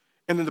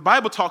 And then the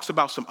Bible talks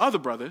about some other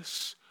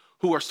brothers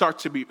who start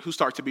to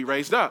be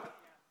raised up.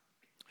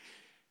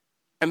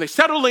 And they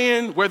settle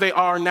in where they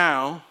are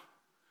now,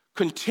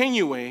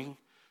 continuing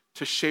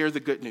to share the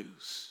good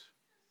news.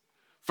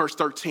 Verse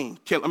 13,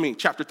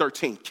 chapter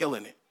 13,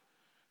 killing it.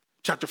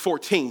 Chapter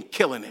 14,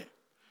 killing it.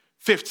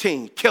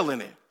 15,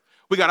 killing it.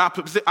 We got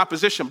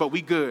opposition, but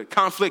we good.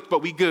 Conflict,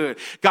 but we good.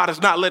 God has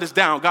not let us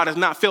down. God has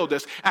not failed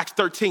us. Acts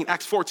 13,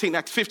 Acts 14,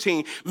 Acts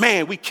 15.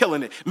 Man, we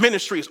killing it.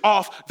 Ministry is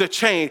off the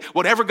chain.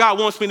 Whatever God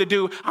wants me to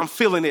do, I'm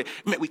feeling it.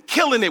 Man, we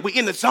killing it. We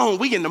in the zone.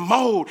 We in the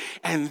mode.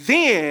 And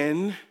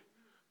then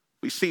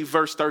we see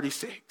verse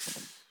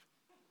 36.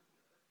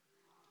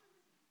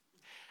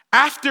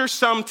 After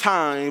some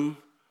time,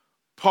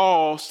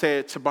 Paul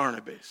said to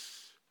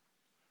Barnabas,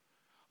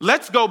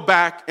 let's go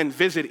back and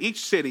visit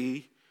each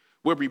city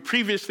where we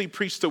previously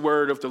preached the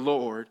word of the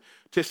Lord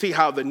to see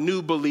how the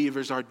new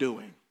believers are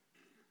doing.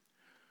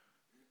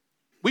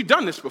 We've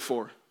done this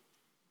before.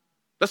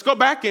 Let's go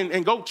back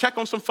and go check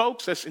on some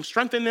folks. Let's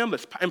strengthen them.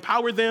 Let's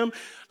empower them.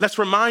 Let's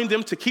remind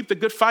them to keep the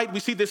good fight. We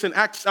see this in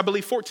Acts, I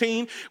believe,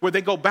 14, where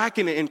they go back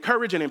and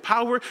encourage and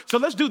empower. So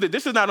let's do this.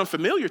 This is not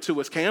unfamiliar to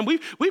us, Cam.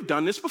 We've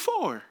done this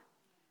before.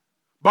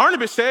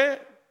 Barnabas said,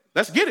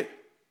 let's get it.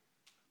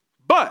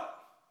 But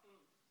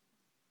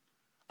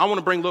I want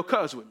to bring Lil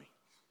Cuz with me.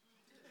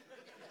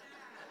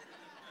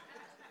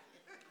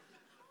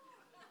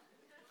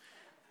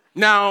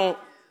 Now,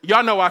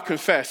 y'all know I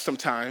confess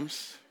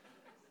sometimes.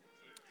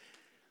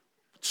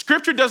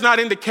 Scripture does not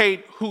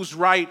indicate who's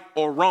right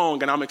or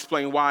wrong, and I'm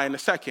explaining why in a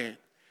second.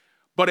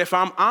 But if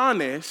I'm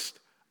honest,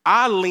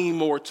 I lean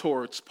more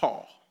towards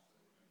Paul.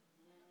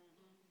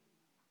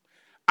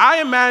 I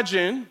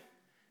imagine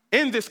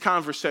in this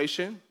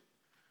conversation,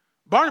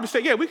 Barnabas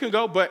said, yeah, we can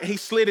go, but he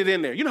slid it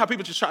in there. You know how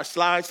people just try to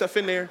slide stuff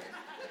in there?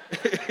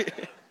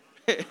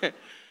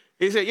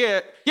 He said,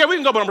 yeah, we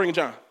can go, but I'm bringing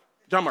John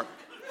Mark.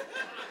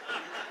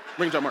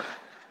 Bring John Mark.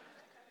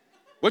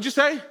 What'd you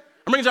say? I'm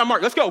bringing John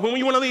Mark. Let's go. When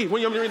you want to leave?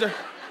 When you want to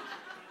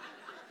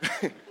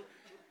leave?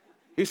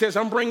 He says,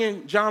 I'm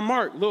bringing John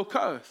Mark, Lil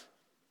Cuz.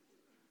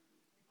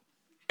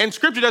 And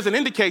Scripture doesn't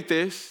indicate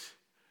this,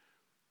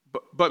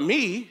 but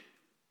me,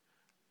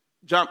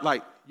 John,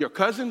 like your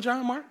cousin,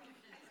 John Mark?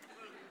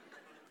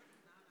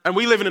 And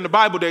we living in the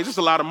Bible days. There's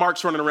a lot of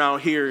Marks running around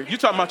here. You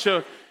talking about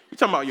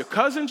your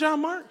cousin,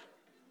 John Mark?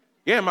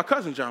 Yeah, my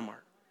cousin, John Mark.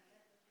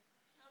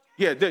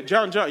 Yeah,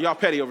 John, y'all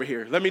petty over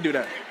here. Let me do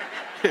that.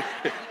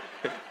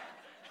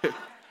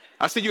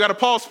 I see you got a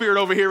Paul spirit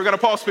over here. We got a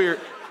Paul spirit.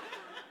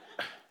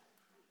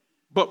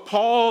 But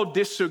Paul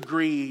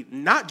disagreed,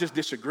 not just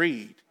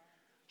disagreed,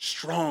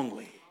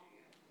 strongly.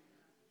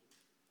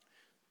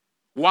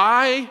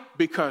 Why?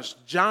 Because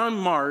John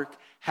Mark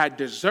had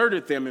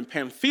deserted them in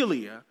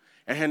Pamphylia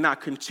and had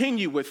not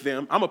continued with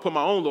them. I'm going to put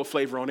my own little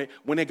flavor on it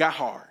when it got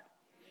hard.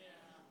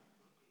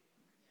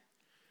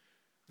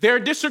 Their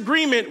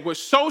disagreement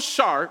was so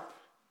sharp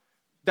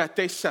that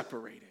they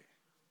separated.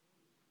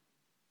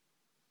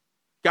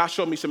 God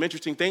showed me some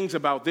interesting things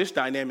about this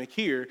dynamic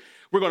here.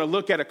 We're going to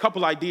look at a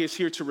couple ideas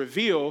here to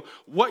reveal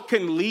what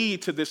can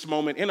lead to this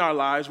moment in our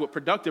lives with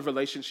productive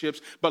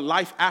relationships, but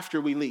life after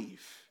we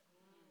leave.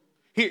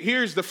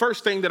 Here's the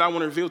first thing that I want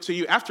to reveal to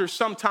you. After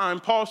some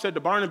time, Paul said to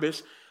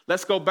Barnabas,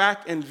 let's go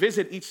back and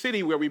visit each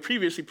city where we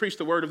previously preached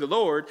the word of the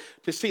Lord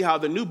to see how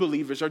the new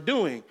believers are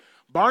doing.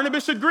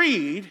 Barnabas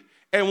agreed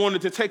and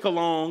wanted to take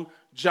along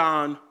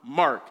John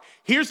Mark.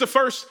 Here's the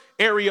first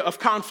area of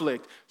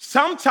conflict.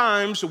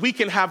 Sometimes we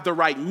can have the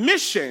right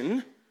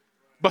mission,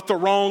 but the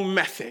wrong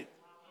method.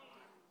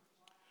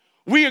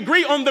 We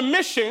agree on the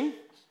mission,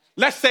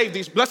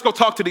 Let's go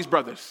talk to these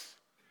brothers.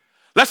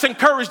 Let's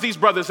encourage these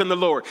brothers in the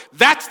Lord.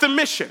 That's the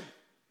mission.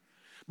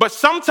 But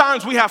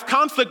sometimes we have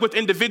conflict with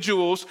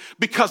individuals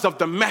because of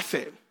the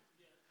method.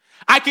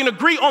 I can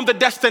agree on the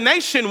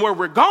destination where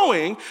we're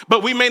going,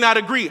 but we may not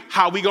agree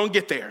how we going to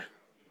get there.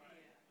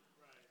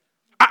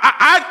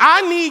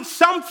 I need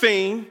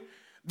something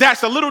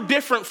that's a little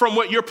different from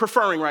what you're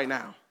preferring right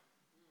now.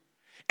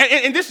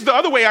 And this is the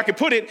other way I could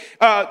put it.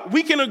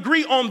 We can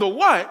agree on the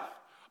what,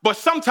 but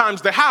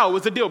sometimes the how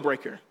is a deal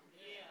breaker.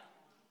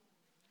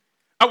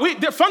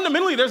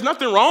 Fundamentally, there's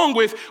nothing wrong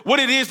with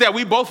what it is that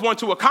we both want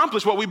to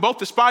accomplish, what we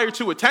both aspire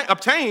to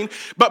obtain.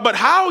 But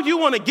how you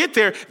want to get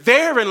there,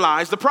 therein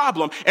lies the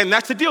problem. And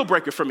that's a deal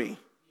breaker for me.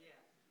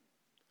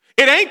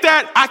 It ain't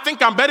that I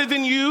think I'm better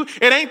than you.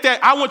 It ain't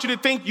that I want you to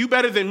think you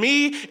better than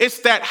me. It's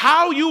that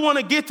how you want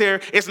to get there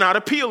is not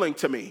appealing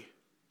to me.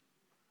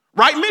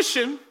 Right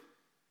mission,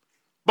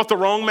 but the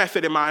wrong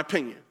method, in my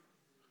opinion.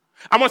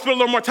 I want to spend a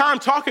little more time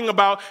talking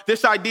about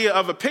this idea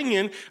of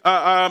opinion,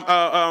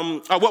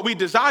 what we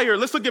desire.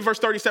 Let's look at verse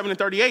 37 and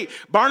 38.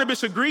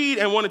 Barnabas agreed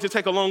and wanted to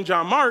take along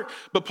John Mark,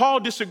 but Paul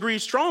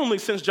disagreed strongly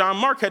since John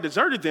Mark had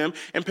deserted them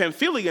in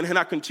Pamphylia and had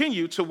not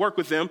continued to work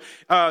with them,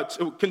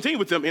 to continue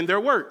with them in their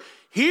work.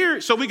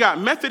 Here, so we got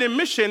method and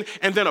mission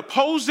and then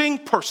opposing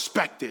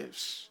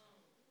perspectives.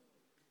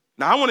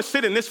 Now, I want to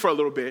sit in this for a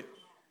little bit.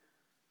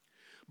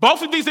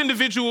 Both of these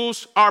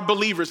individuals are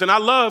believers, and I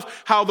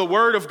love how the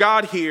word of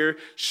God here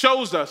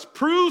shows us,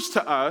 proves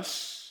to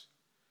us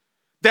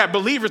that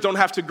believers don't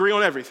have to agree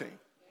on everything.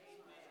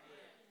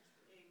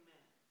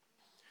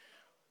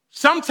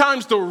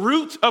 Sometimes the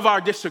root of our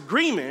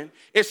disagreement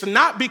is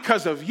not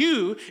because of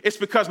you, it's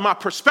because my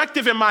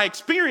perspective and my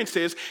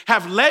experiences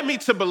have led me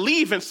to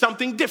believe in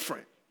something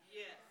different.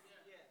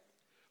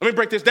 Let me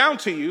break this down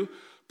to you.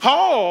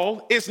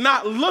 Paul is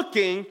not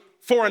looking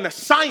for an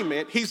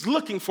assignment, he's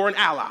looking for an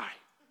ally.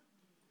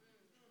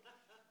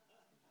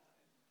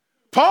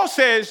 Paul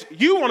says,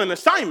 you want an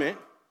assignment,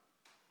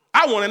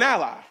 I want an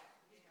ally.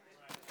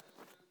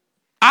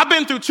 I've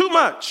been through too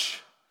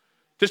much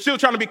to still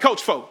trying to be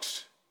coach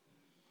folks.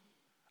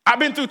 I've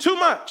been through too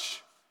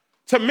much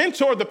to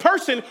mentor the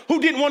person who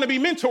didn't want to be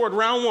mentored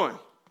round one.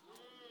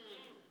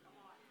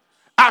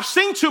 I've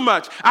seen too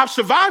much. I've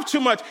survived too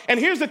much. And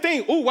here's the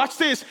thing. Ooh, watch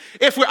this.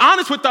 If we're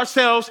honest with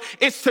ourselves,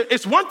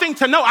 it's one thing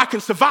to know I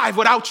can survive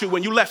without you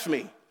when you left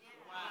me.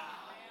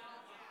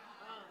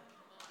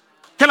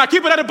 Can I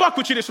keep it at a buck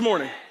with you this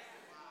morning?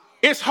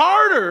 It's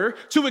harder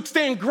to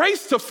extend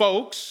grace to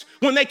folks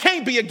when they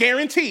can't be a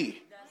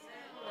guarantee.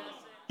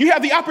 You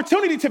have the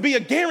opportunity to be a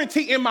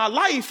guarantee in my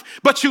life,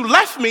 but you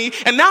left me,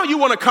 and now you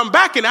want to come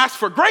back and ask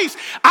for grace.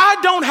 I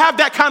don't have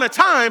that kind of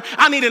time.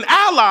 I need an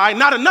ally,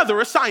 not another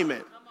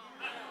assignment.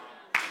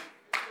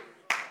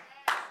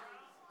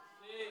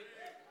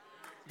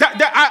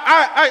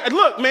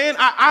 Look, man,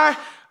 I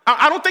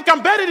don't think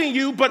I'm better than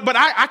you, but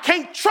I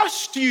can't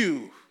trust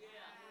you.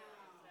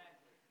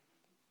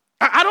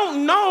 I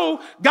don't know.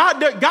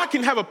 God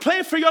can have a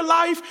plan for your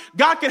life.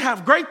 God can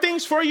have great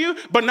things for you,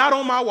 but not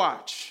on my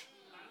watch.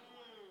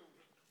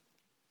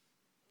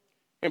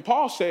 And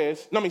Paul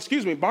says,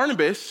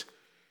 Barnabas,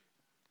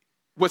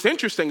 what's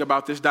interesting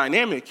about this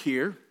dynamic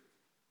here,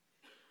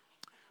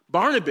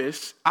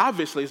 Barnabas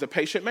obviously is a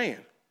patient man.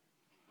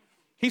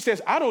 He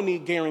says, I don't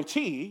need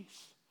guarantees.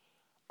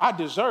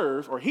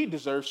 He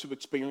deserves to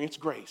experience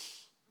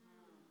grace.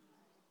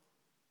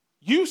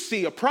 You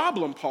see a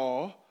problem,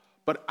 Paul,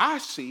 but I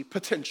see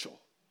potential.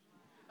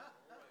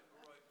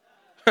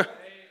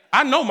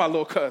 I know my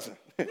little cousin.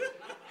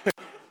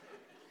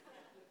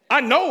 I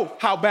know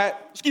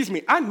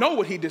I know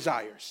what he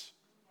desires.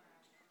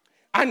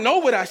 I know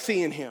what I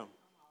see in him.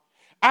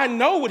 I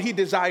know what he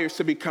desires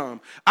to become.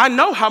 I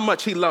know how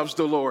much he loves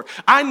the Lord.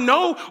 I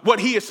know what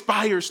he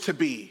aspires to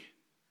be.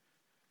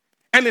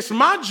 And it's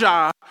my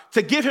job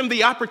to give him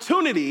the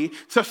opportunity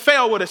to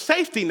fail with a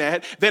safety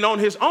net than on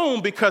his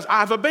own because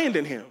I've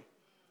abandoned him.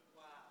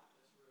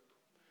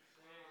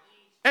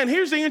 And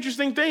here's the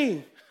interesting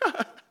thing.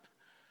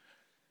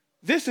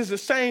 This is the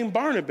same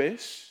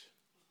Barnabas.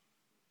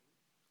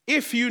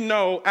 If you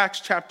know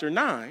Acts chapter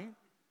 9, I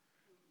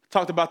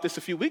talked about this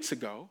a few weeks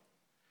ago,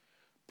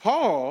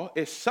 Paul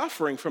is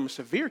suffering from a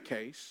severe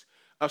case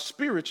of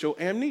spiritual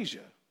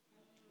amnesia.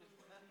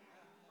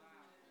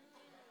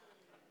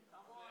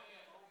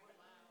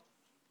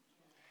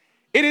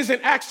 It is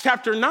in Acts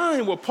chapter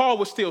 9 where Paul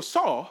was still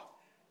Saul,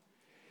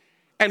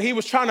 and he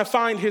was trying to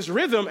find his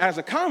rhythm as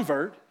a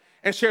convert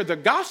and share the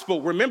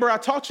gospel. Remember I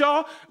taught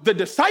y'all, the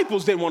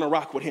disciples didn't want to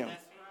rock with him.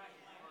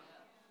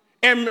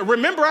 And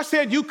remember I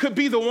said you could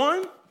be the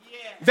one?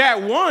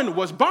 That one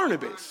was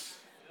Barnabas.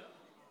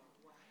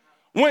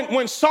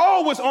 When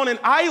Saul was on an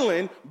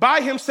island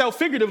by himself,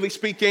 figuratively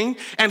speaking,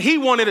 and he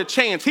wanted a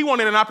chance, he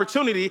wanted an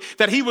opportunity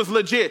that he was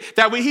legit,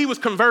 that he was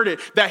converted,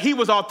 that he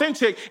was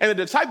authentic, and the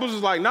disciples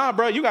was like, nah,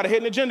 bro, you got a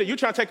hidden agenda. You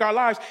trying to take our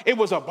lives. It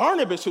was a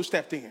Barnabas who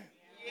stepped in.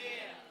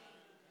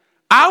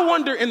 I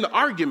wonder in the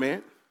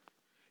argument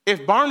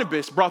if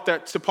Barnabas brought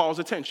that to Paul's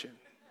attention.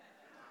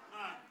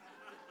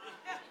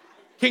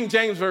 King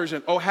James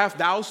Version, oh, hast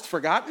thou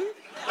forgotten?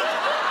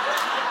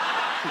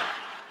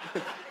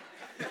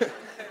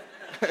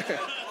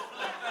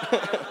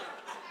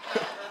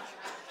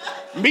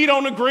 Meat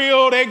on the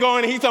grill, they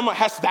going, he's talking about,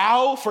 hast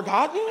thou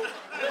forgotten?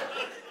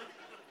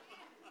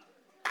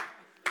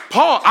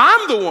 Paul,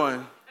 I'm the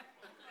one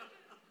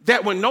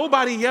that when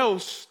nobody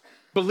else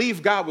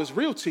believed God was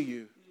real to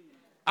you,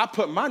 I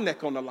put my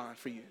neck on the line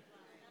for you.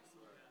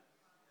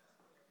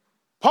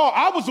 Paul,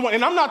 I was the one,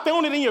 and I'm not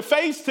throwing it in your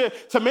face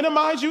to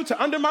minimize you,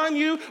 to undermine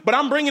you, but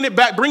I'm bringing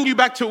you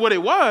back to what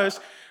it was.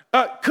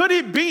 Could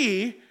it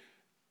be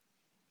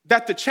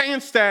that the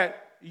chance that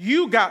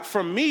you got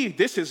from me,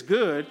 this is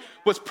good,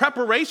 was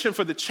preparation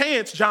for the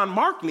chance John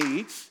Mark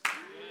needs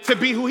to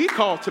be who he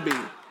called to be?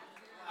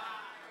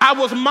 I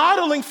was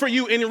modeling for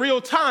you in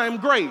real time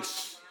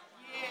grace.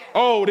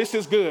 Oh, this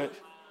is good.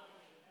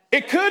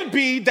 It could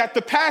be that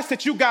the pass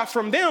that you got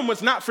from them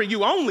was not for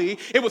you only.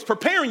 It was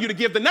preparing you to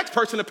give the next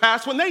person a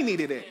pass when they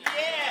needed it.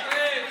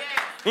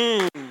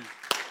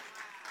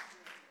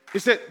 He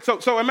said,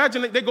 so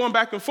imagine they're going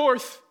back and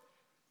forth.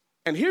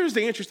 And here's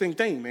the interesting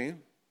thing,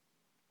 man.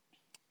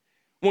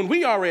 When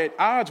we are at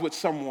odds with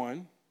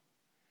someone,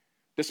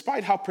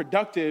 despite how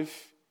productive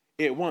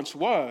it once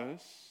was,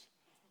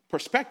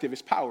 perspective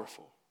is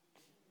powerful.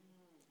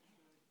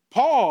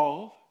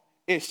 Paul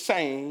is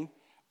saying,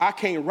 I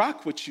can't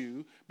rock with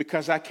you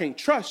because I can't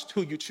trust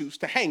who you choose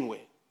to hang with.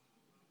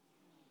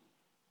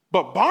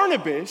 But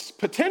Barnabas,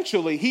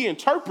 potentially, he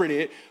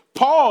interpreted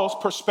Paul's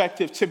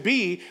perspective to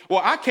be,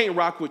 well, I can't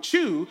rock with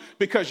you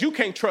because you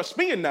can't trust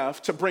me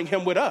enough to bring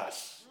him with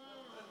us.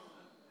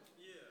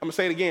 I'm going to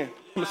say it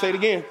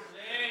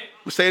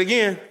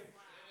again.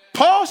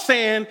 Paul's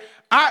saying,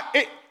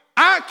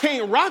 I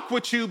can't rock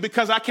with you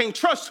because I can't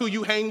trust who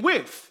you hang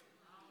with.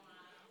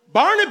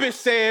 Barnabas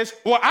says,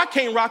 well, I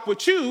can't rock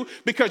with you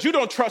because you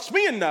don't trust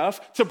me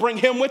enough to bring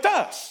him with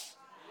us.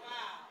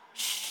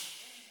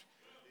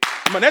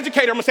 I'm an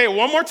educator. I'm going to say it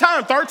one more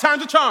time. Third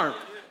time's a charm.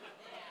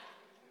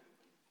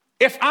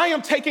 If I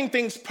am taking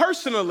things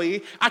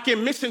personally, I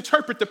can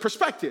misinterpret the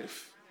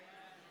perspective.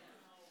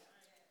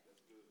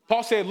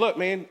 Paul said, look,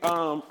 man,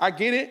 I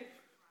get it.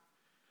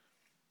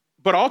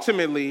 But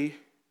ultimately,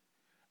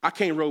 I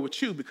can't roll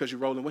with you because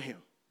you're rolling with him.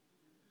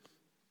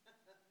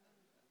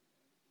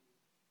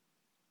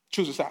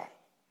 Choose a side.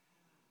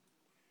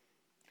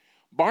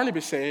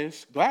 Barnabas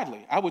says,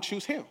 gladly, I would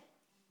choose him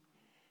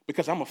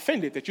because I'm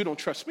offended that you don't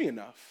trust me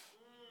enough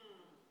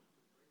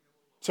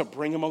to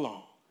bring him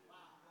along.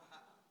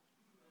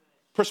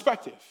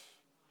 Perspective.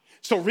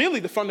 So really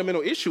the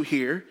fundamental issue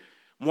here,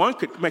 one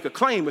could make a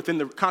claim within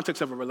the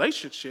context of a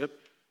relationship,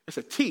 it's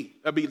a T.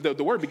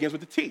 The word begins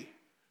with a T.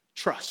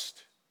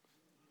 Trust.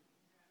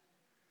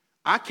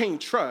 I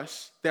can't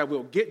trust that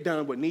we'll get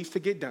done what needs to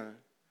get done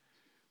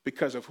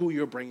because of who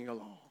you're bringing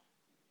along.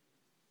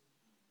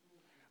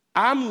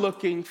 I'm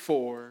looking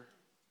for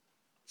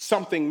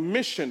something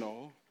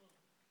missional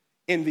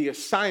in the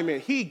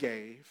assignment he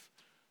gave,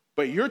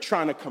 but you're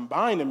trying to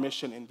combine the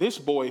mission in this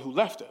boy who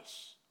left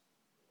us.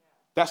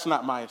 That's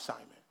not my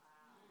assignment.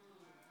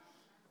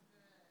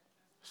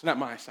 It's not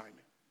my assignment.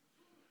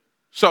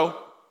 So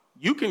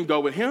you can go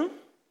with him,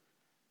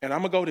 and I'm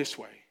going to go this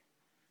way,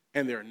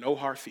 and there are no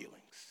hard feelings.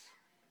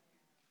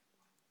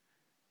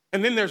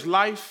 And then there's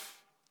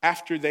life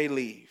after they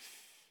leave.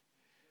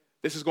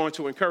 This is going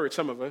to encourage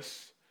some of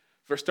us.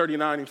 Verse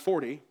 39 and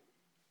 40.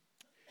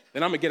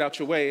 Then I'm going to get out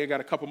your way. I got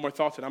a couple more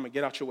thoughts and I'm going to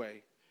get out your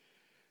way.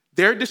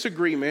 Their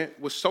disagreement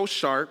was so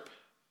sharp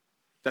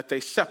that they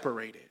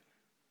separated.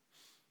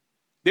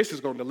 This is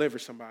going to deliver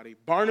somebody.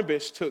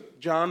 Barnabas took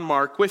John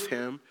Mark with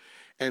him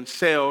and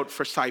sailed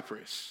for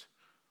Cyprus.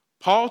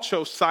 Paul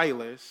chose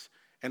Silas,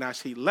 and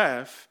as he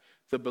left,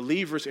 the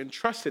believers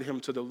entrusted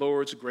him to the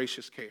Lord's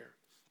gracious care.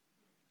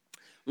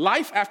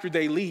 Life after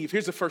they leave,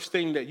 here's the first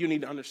thing that you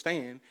need to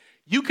understand.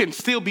 You can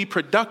still be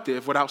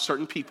productive without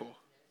certain people.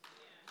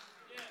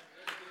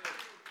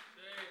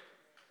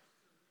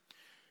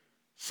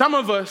 Some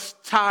of us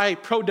tie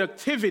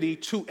productivity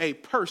to a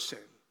person.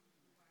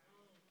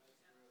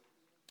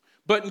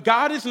 But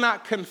God is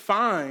not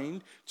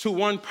confined to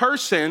one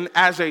person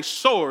as a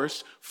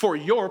source for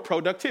your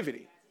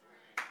productivity.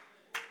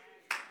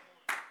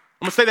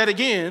 I'm going to say that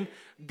again.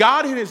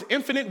 God, in his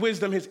infinite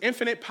wisdom, his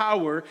infinite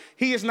power,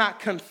 he is not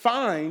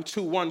confined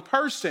to one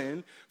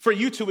person for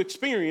you to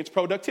experience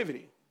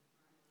productivity.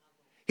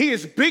 He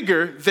is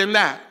bigger than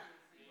that.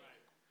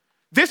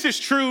 This is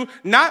true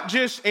not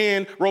just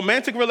in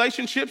romantic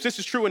relationships. This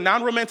is true in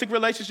non-romantic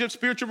relationships,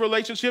 spiritual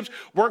relationships,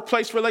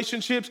 workplace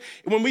relationships.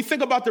 When we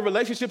think about the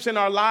relationships in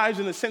our lives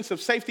in the sense of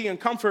safety and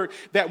comfort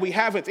that we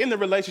have within the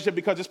relationship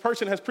because this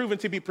person has proven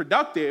to be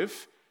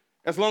productive,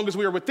 as long as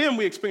we are with them,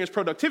 we experience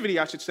productivity,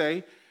 I should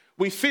say.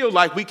 We feel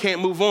like we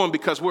can't move on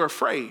because we're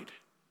afraid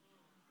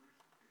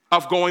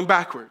of going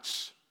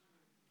backwards.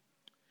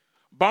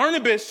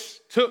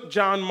 Barnabas took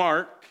John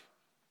Mark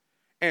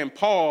and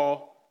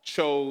Paul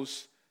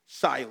chose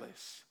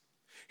Silas.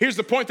 Here's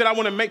the point that I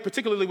want to make,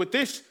 particularly with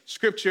this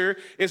scripture,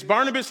 is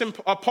Barnabas and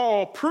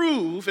Paul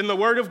prove in the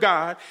word of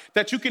God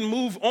that you can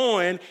move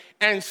on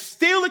and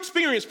still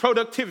experience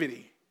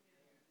productivity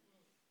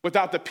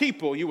without the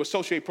people you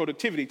associate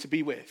productivity to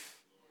be with.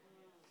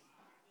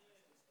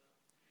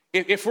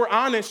 If we're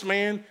honest,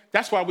 man,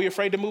 that's why we're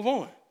afraid to move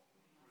on.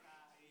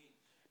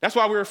 That's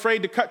why we're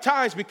afraid to cut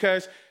ties,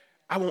 because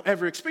I won't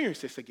ever experience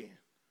this again.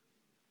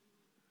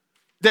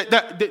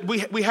 That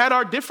we had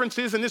our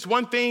differences, and this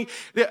one thing,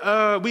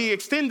 we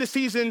extend the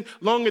season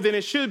longer than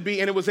it should be,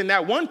 and it was in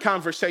that one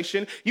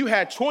conversation. You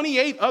had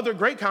 28 other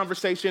great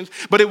conversations,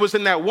 but it was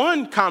in that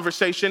one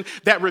conversation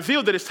that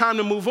revealed that it's time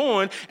to move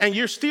on, and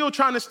you're still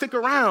trying to stick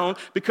around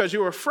because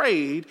you're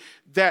afraid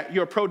that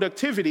your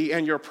productivity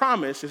and your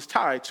promise is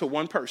tied to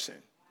one person.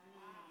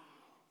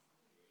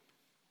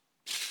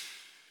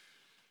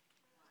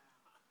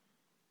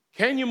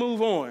 Can you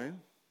move on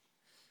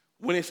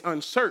when it's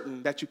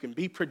uncertain that you can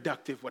be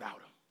productive without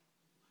them?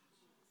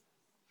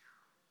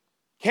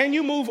 Can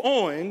you move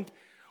on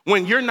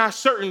when you're not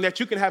certain that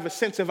you can have a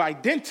sense of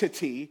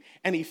identity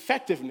and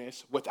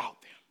effectiveness without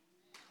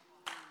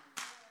them?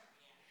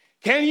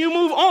 Can you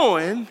move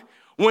on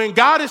when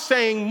God is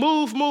saying,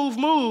 move, move,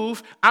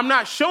 move, I'm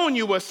not showing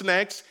you what's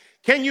next?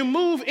 Can you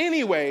move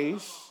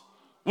anyways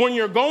when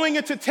you're going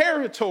into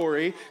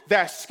territory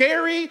that's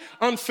scary,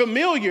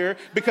 unfamiliar,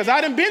 because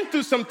I done been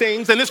through some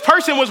things and this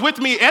person was with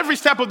me every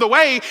step of the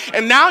way,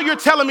 and now you're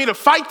telling me to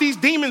fight these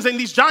demons and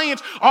these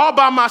giants all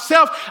by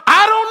myself?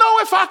 I don't know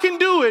if I can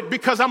do it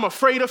because I'm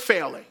afraid of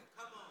failing.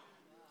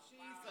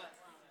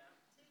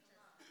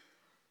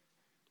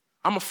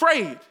 I'm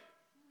afraid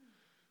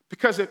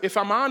because if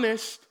I'm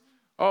honest,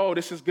 oh,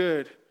 this is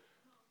good.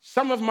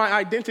 Some of my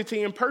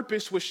identity and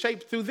purpose was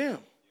shaped through them.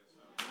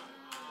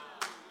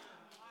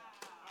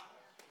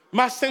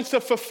 My sense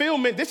of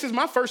fulfillment, this is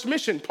my first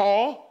mission,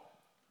 Paul.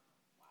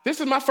 This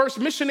is my first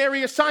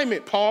missionary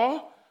assignment,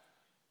 Paul.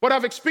 What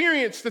I've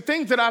experienced,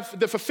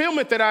 the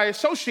fulfillment that I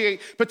associate,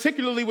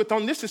 particularly with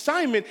on this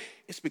assignment,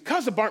 is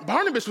because of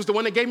Barnabas was the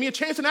one that gave me a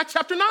chance in Acts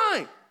chapter 9.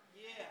 Yeah.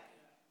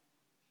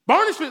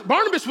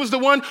 Barnabas was the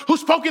one who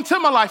spoke into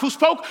my life, who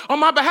spoke on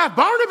my behalf.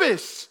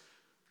 Barnabas,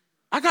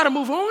 I got to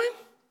move on.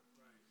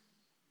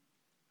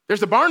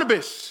 There's a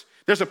Barnabas,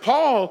 there's a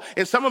Paul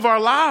in some of our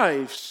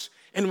lives,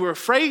 and we're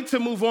afraid to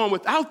move on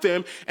without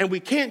them, and we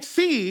can't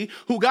see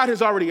who God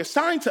has already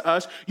assigned to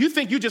us. You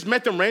think you just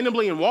met them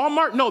randomly in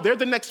Walmart? No, they're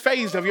the next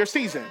phase of your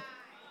season.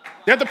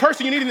 They're the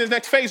person you need in this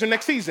next phase or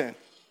next season.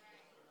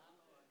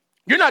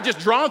 You're not just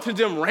drawn to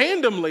them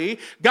randomly.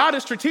 God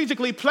has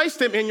strategically placed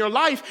them in your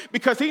life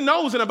because he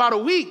knows in about a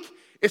week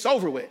it's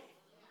over with.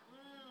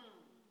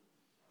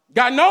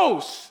 God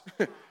knows.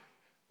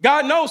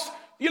 God knows.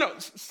 You know,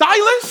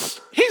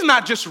 Silas, he's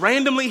not just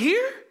randomly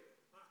here.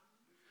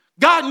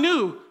 God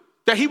knew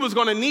that he was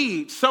going to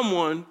need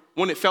someone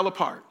when it fell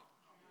apart.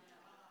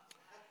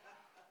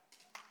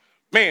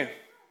 Man,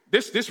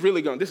 this next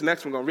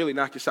one going to really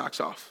knock your socks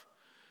off.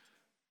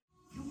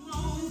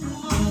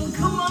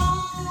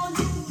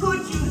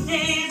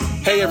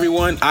 Hey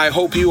everyone, I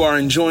hope you are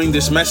enjoying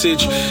this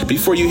message.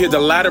 Before you hear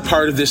the latter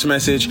part of this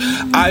message,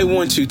 I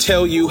want to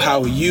tell you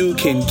how you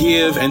can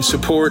give and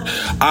support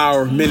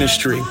our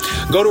ministry.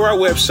 Go to our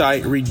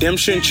website,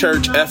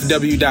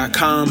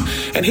 redemptionchurchfw.com,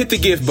 and hit the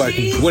give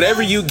button.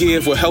 Whatever you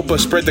give will help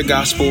us spread the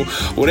gospel.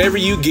 Whatever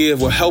you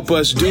give will help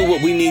us do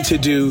what we need to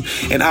do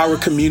in our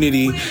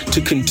community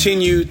to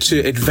continue to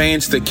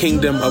advance the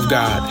kingdom of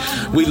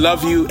God. We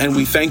love you and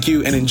we thank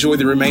you, and enjoy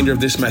the remainder of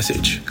this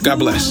message. God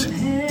bless.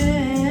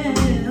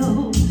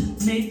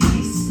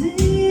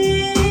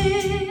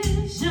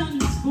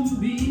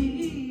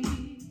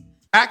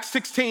 Acts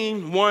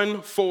 16,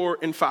 1, 4,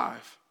 and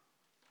 5.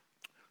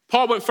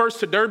 Paul went first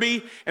to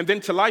Derbe and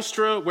then to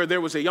Lystra, where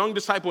there was a young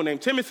disciple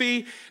named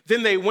Timothy.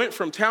 Then they went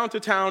from town to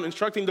town,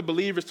 instructing the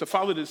believers to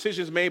follow the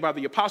decisions made by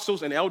the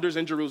apostles and elders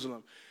in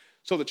Jerusalem.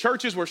 So the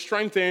churches were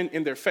strengthened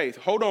in their faith.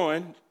 Hold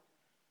on.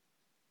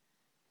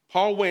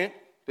 Paul went.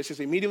 This is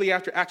immediately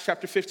after Acts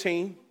chapter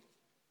 15.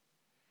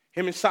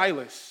 Him and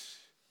Silas.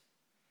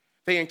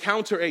 They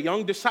encounter a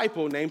young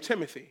disciple named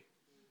Timothy.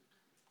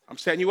 I'm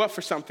setting you up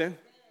for something.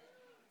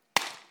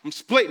 I'm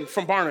splitting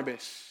from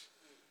Barnabas.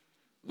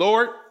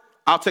 Lord,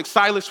 I'll take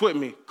Silas with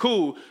me.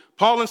 Cool.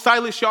 Paul and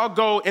Silas, y'all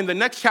go. In the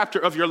next chapter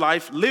of your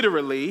life,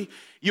 literally,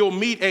 you'll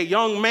meet a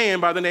young man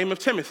by the name of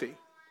Timothy.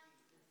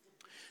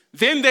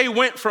 Then they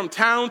went from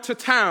town to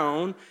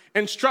town,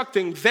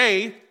 instructing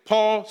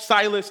Paul,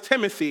 Silas,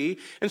 Timothy,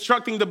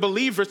 instructing the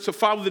believers to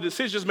follow the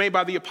decisions made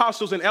by the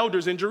apostles and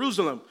elders in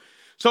Jerusalem.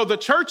 So the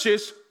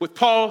churches, with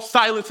Paul,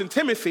 Silas, and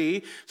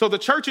Timothy, so the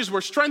churches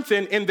were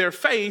strengthened in their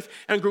faith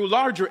and grew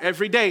larger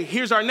every day.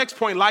 Here's our next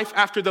point, life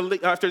after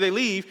they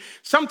leave.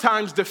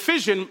 Sometimes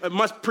division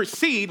must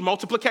precede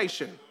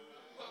multiplication.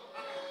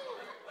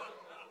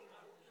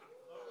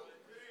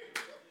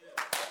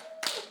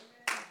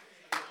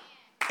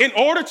 In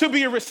order to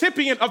be a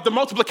recipient of the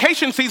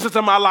multiplication seasons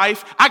of my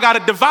life, I got to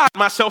divide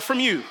myself from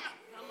you.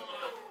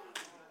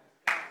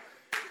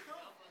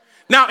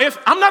 Now, if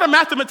I'm not a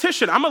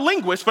mathematician, I'm a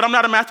linguist, but I'm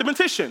not a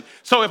mathematician.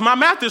 So if my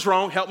math is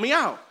wrong, help me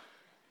out.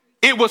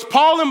 It was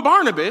Paul and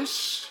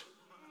Barnabas.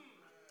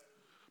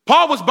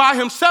 Paul was by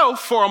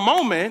himself for a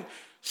moment,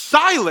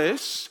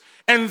 Silas,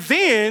 and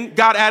then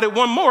God added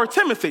one more,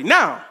 Timothy.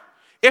 Now,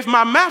 if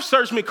my math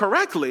serves me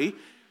correctly,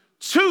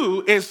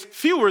 2 is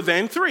fewer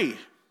than 3.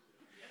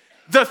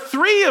 The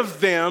 3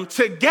 of them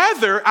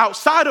together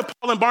outside of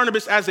Paul and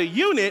Barnabas as a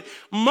unit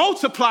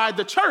multiplied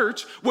the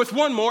church with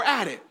one more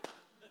added.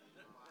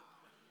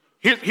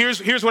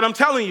 Here's what I'm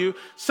telling you.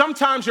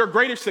 Sometimes your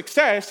greater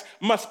success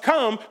must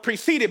come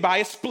preceded by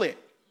a split.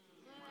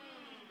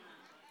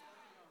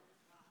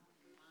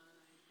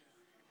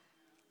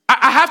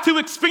 I have to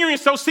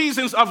experience those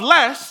seasons of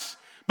less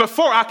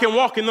before I can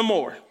walk in the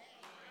more.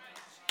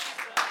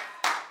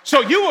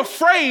 So you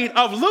afraid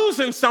of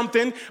losing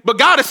something, but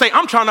God is saying,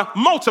 I'm trying to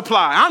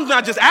multiply. I'm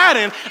not just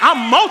adding,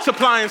 I'm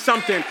multiplying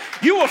something.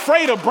 You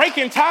afraid of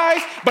breaking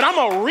ties, but I'm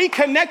going to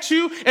reconnect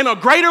you in a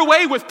greater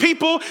way with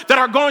people that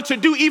are going to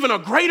do even a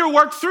greater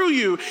work through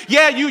you.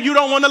 Yeah, you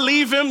don't want to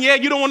leave him. Yeah,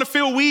 you don't want to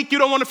feel weak. You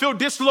don't want to feel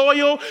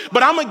disloyal,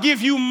 but I'm going to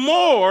give you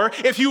more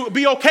if you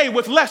be okay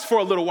with less for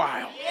a little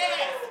while.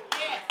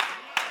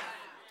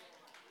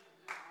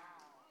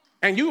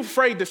 And you're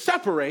afraid to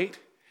separate.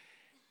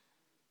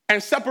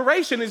 And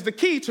separation is the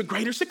key to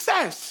greater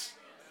success.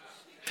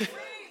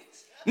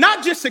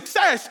 Not just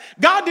success.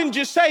 God didn't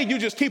just say you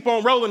just keep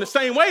on rolling the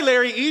same way,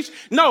 Larry Each.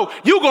 No,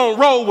 you're going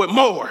to roll with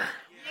more.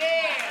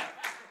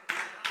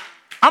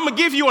 I'm going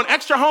to give you an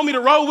extra homie to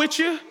roll with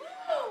you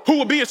who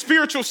will be a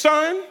spiritual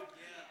son.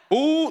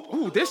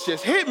 Ooh, this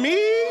just hit me.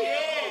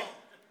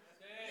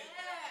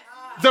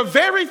 The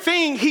very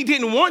thing he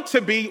didn't want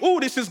to be,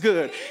 this is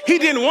good. He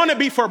didn't want to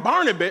be for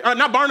Barnabas,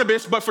 not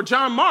Barnabas, but for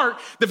John Mark.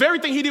 The very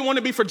thing he didn't want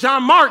to be for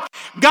John Mark,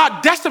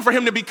 God destined for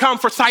him to become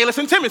for Silas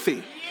and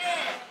Timothy.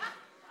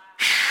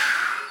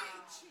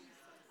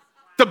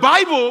 The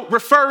Bible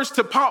refers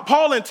to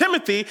Paul and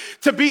Timothy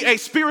to be a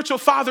spiritual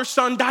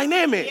father-son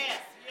dynamic.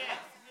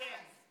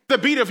 The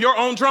beat of your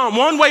own drum.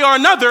 One way or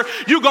another,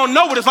 you're going to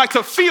know what it's like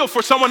to feel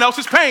for someone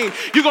else's pain.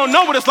 You're going to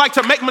know what it's like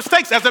to make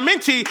mistakes as a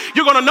mentee.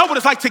 You're going to know what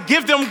it's like to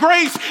give them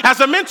grace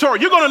as a mentor.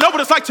 You're going to know what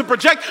it's like to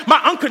project my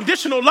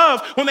unconditional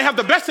love when they have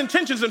the best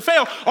intentions and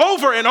fail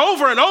over and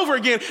over and over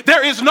again.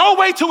 There is no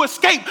way to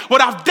escape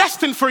what I've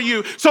destined for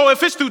you. So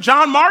if it's through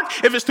John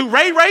Mark, if it's through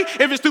Ray Ray,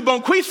 if it's through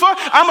Bonquifa,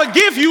 I'm going to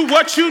give you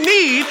what you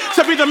need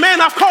to be the man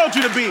I've called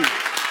you to be.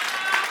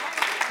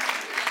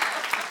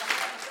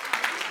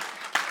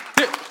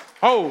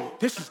 Oh,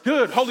 this is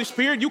good. Holy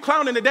Spirit, you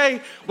clowning today.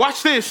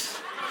 Watch this.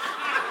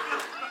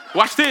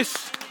 Watch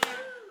this.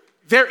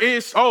 There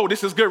is,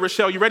 this is good,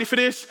 Rochelle. You ready for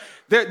this?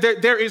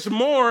 There is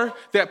more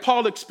that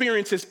Paul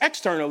experiences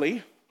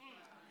externally,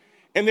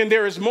 and then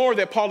there is more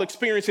that Paul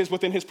experiences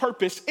within his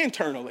purpose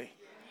internally.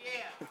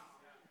 Yeah.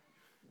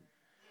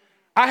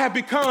 I have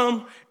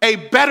become a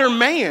better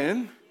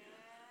man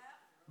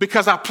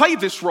because I played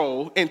this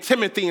role in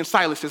Timothy and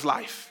Silas's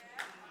life.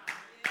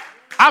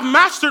 I've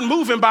mastered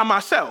moving by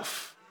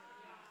myself.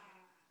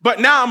 But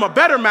now I'm a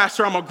better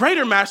master, I'm a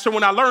greater master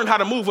when I learn how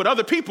to move with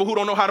other people who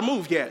don't know how to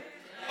move yet.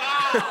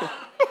 Wow.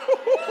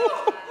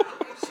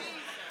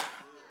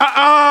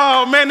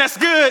 Oh, man, that's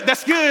good.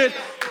 That's good.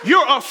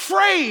 You're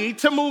afraid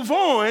to move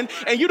on,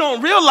 and you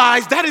don't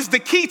realize that is the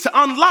key to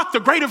unlock the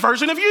greater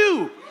version of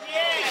you.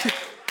 Yeah.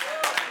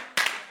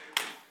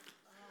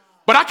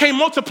 But I can't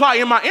multiply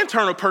in my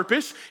internal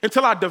purpose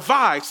until I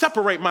divide,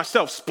 separate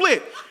myself,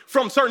 split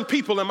from certain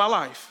people in my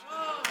life.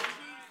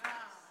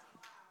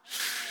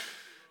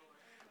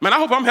 Man, I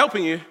hope I'm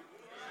helping you.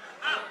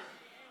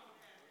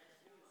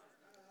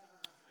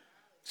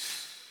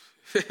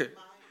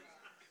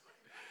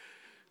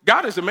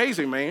 God is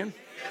amazing, man.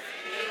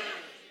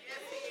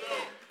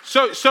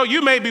 So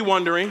you may be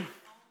wondering,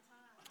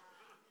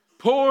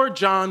 poor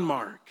John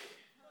Mark.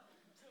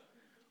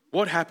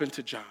 What happened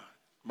to John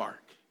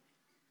Mark?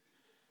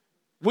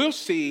 We'll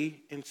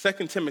see in 2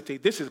 Timothy,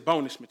 this is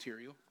bonus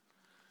material.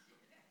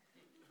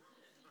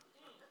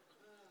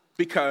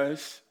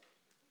 Because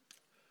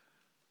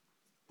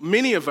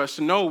many of us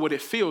know what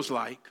it feels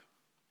like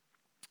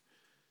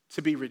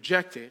to be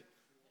rejected,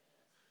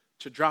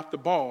 to drop the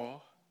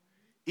ball,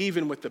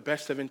 even with the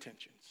best of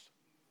intentions.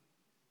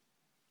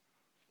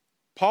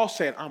 Paul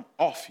said, I'm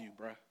off you,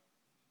 bruh.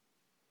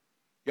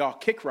 Y'all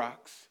kick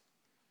rocks.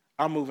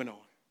 I'm moving on.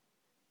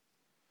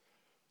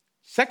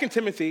 2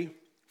 Timothy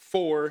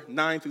 4,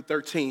 9 through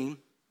 13,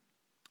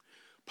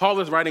 Paul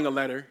is writing a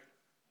letter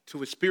to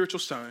his spiritual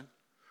son.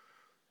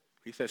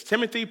 He says,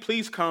 Timothy,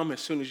 please come as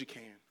soon as you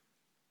can.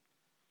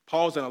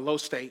 Paul's in a low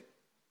state,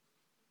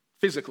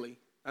 physically,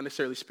 not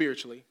necessarily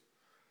spiritually.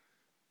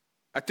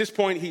 At this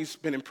point, he's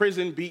been in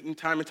prison, beaten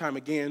time and time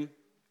again.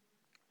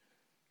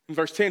 In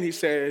verse 10, he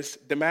says,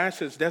 Demas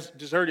has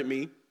deserted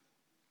me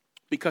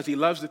because he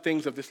loves the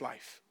things of this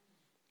life.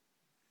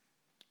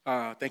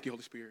 Thank you,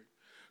 Holy Spirit.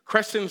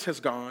 Crescens has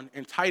gone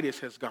and Titus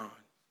has gone.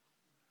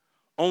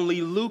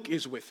 Only Luke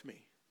is with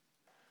me.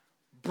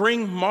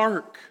 Bring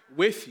Mark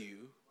with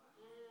you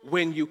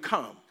when you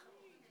come.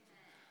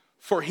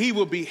 for he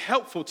will be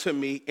helpful to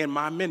me in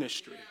my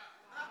ministry.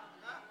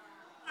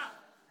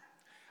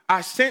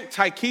 I sent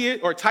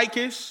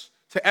Tychus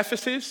to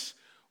Ephesus.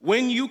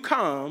 When you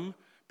come,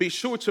 be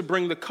sure to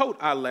bring the coat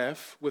I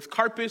left with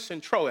Carpus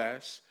and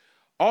Troas.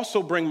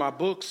 Also bring my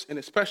books and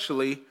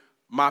especially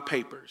my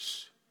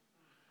papers.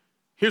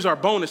 Here's our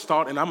bonus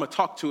thought, and I'm going to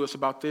talk to us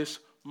about this.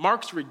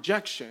 Mark's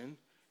rejection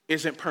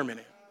isn't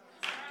permanent.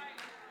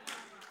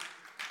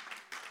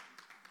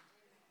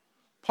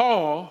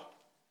 Paul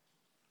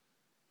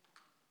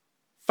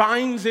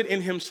finds it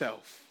in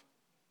himself,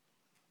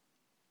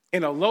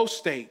 in a low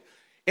state,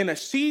 in a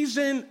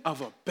season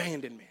of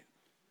abandonment.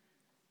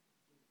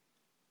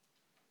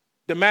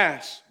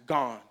 Damas,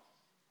 gone.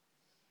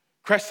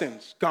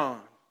 Crescens,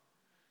 gone.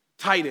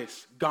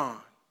 Titus,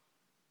 gone.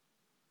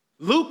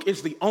 Luke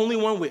is the only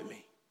one with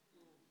me.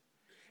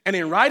 And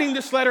in writing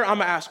this letter, I'm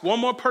going to ask one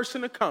more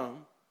person to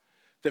come.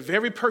 The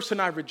very person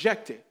I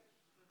rejected,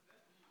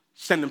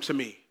 send them to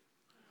me.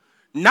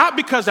 Not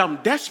because I'm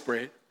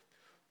desperate,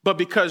 but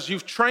because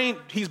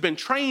he's been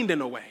trained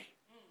in a way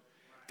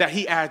that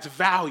he adds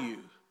value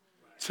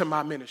to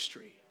my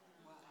ministry.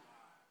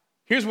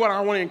 Here's what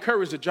I want to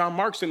encourage the John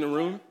Marks in the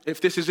room.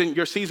 If this isn't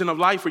your season of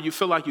life where you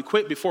feel like you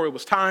quit before it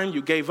was time,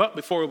 you gave up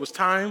before it was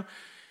time,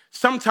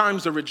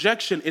 sometimes the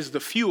rejection is the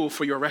fuel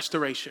for your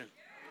restoration.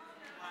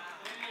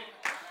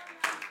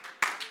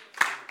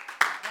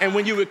 And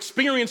when you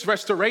experience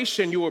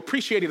restoration, you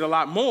appreciate it a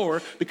lot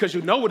more because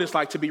you know what it's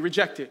like to be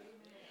rejected.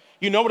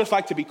 You know what it's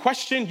like to be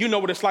questioned. You know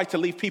what it's like to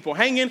leave people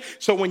hanging.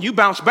 So when you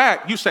bounce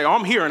back, you say, oh,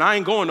 I'm here and I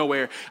ain't going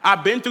nowhere.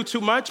 I've been through too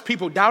much.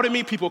 People doubted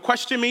me. People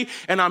questioned me.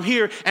 And I'm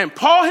here. And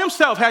Paul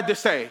himself had to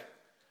say,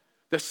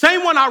 the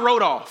same one I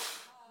wrote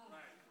off,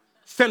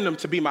 send them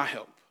to be my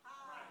help.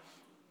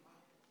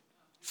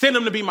 Send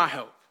them to be my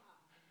help.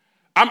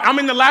 I'm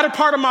in the latter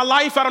part of my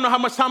life. I don't know how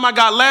much time I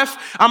got left.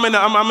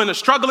 I'm in a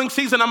struggling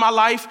season of my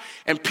life.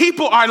 And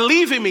people are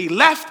leaving me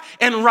left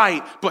and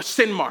right. But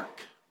send Mark.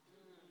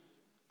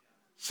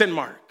 Send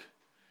Mark.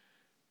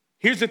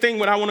 Here's the thing,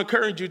 what I want to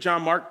encourage you,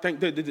 John Mark,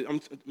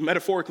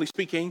 metaphorically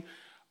speaking,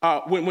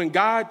 when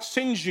God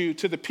sends you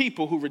to the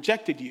people who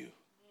rejected you,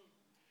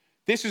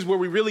 this is where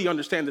we really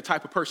understand the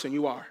type of person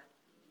you are.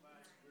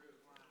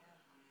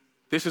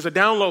 This is a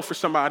download for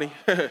somebody.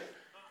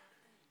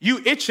 You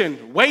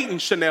itching, waiting,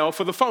 Chanel,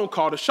 for the phone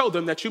call to show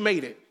them that you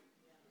made it.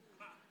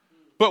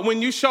 But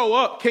when you show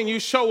up, can you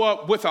show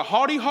up with a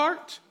haughty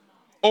heart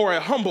or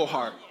a humble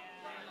heart?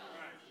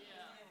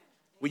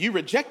 Well, you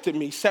rejected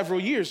me several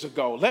years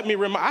ago. Let me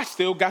remind, I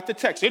still got the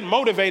text. It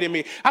motivated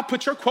me. I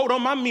put your quote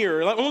on my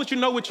mirror. I want to let you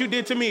know what you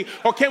did to me.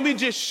 Or can we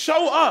just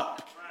show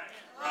up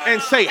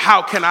and say,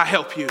 how can I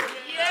help you?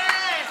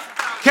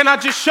 Can I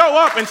just show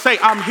up and say,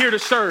 I'm here to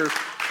serve?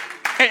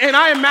 And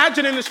I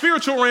imagine in the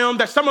spiritual realm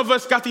that some of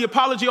us got the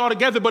apology all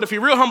together, but if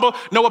you're real humble,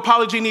 no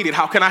apology needed.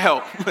 How can I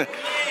help?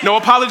 No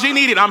apology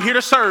needed. I'm here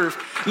to serve.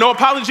 No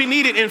apology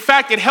needed. In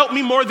fact, it helped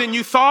me more than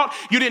you thought.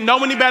 You didn't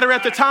know any better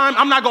at the time.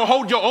 I'm not going to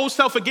hold your old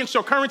self against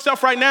your current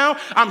self right now.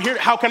 I'm here.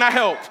 How can I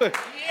help?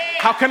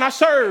 How can I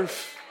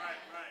serve?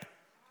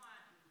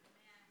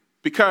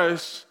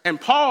 Because, and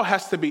Paul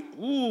has to be,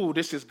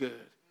 this is good.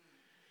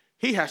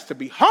 He has to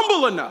be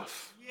humble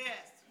enough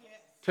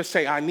to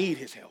say, I need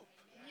his help.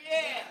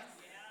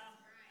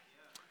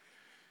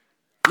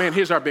 Man,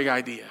 here's our big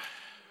idea.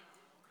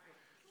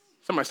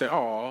 Somebody say,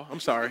 oh, I'm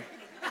sorry.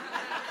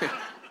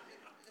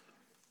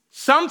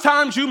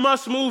 Sometimes you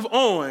must move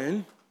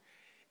on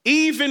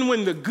even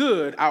when the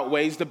good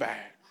outweighs the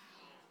bad.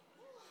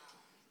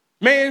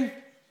 Man,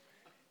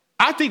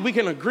 I think we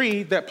can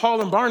agree that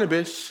Paul and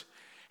Barnabas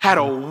had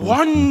a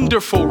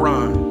wonderful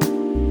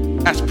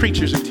run as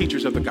preachers and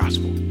teachers of the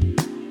gospel.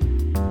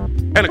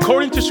 And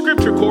according to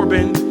Scripture,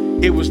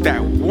 Corbin, it was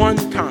that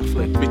one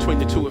conflict between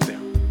the two of them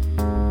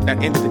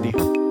that ended the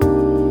deal.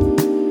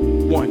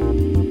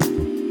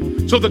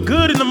 One. So the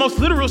good in the most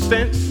literal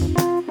sense,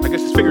 I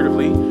guess it's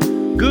figuratively,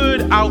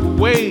 good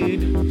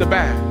outweighed the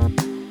bad.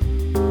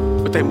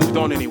 But they moved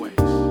on anyways.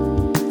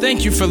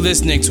 Thank you for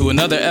listening to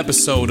another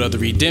episode of the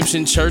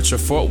Redemption Church of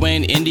Fort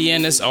Wayne,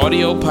 Indiana's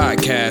audio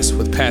podcast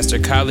with Pastor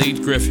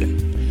Khalid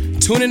Griffin.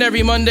 Tune in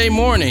every Monday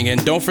morning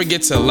and don't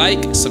forget to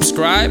like,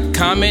 subscribe,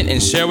 comment,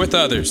 and share with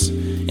others.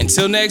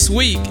 Until next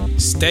week,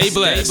 stay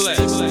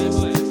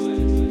blessed.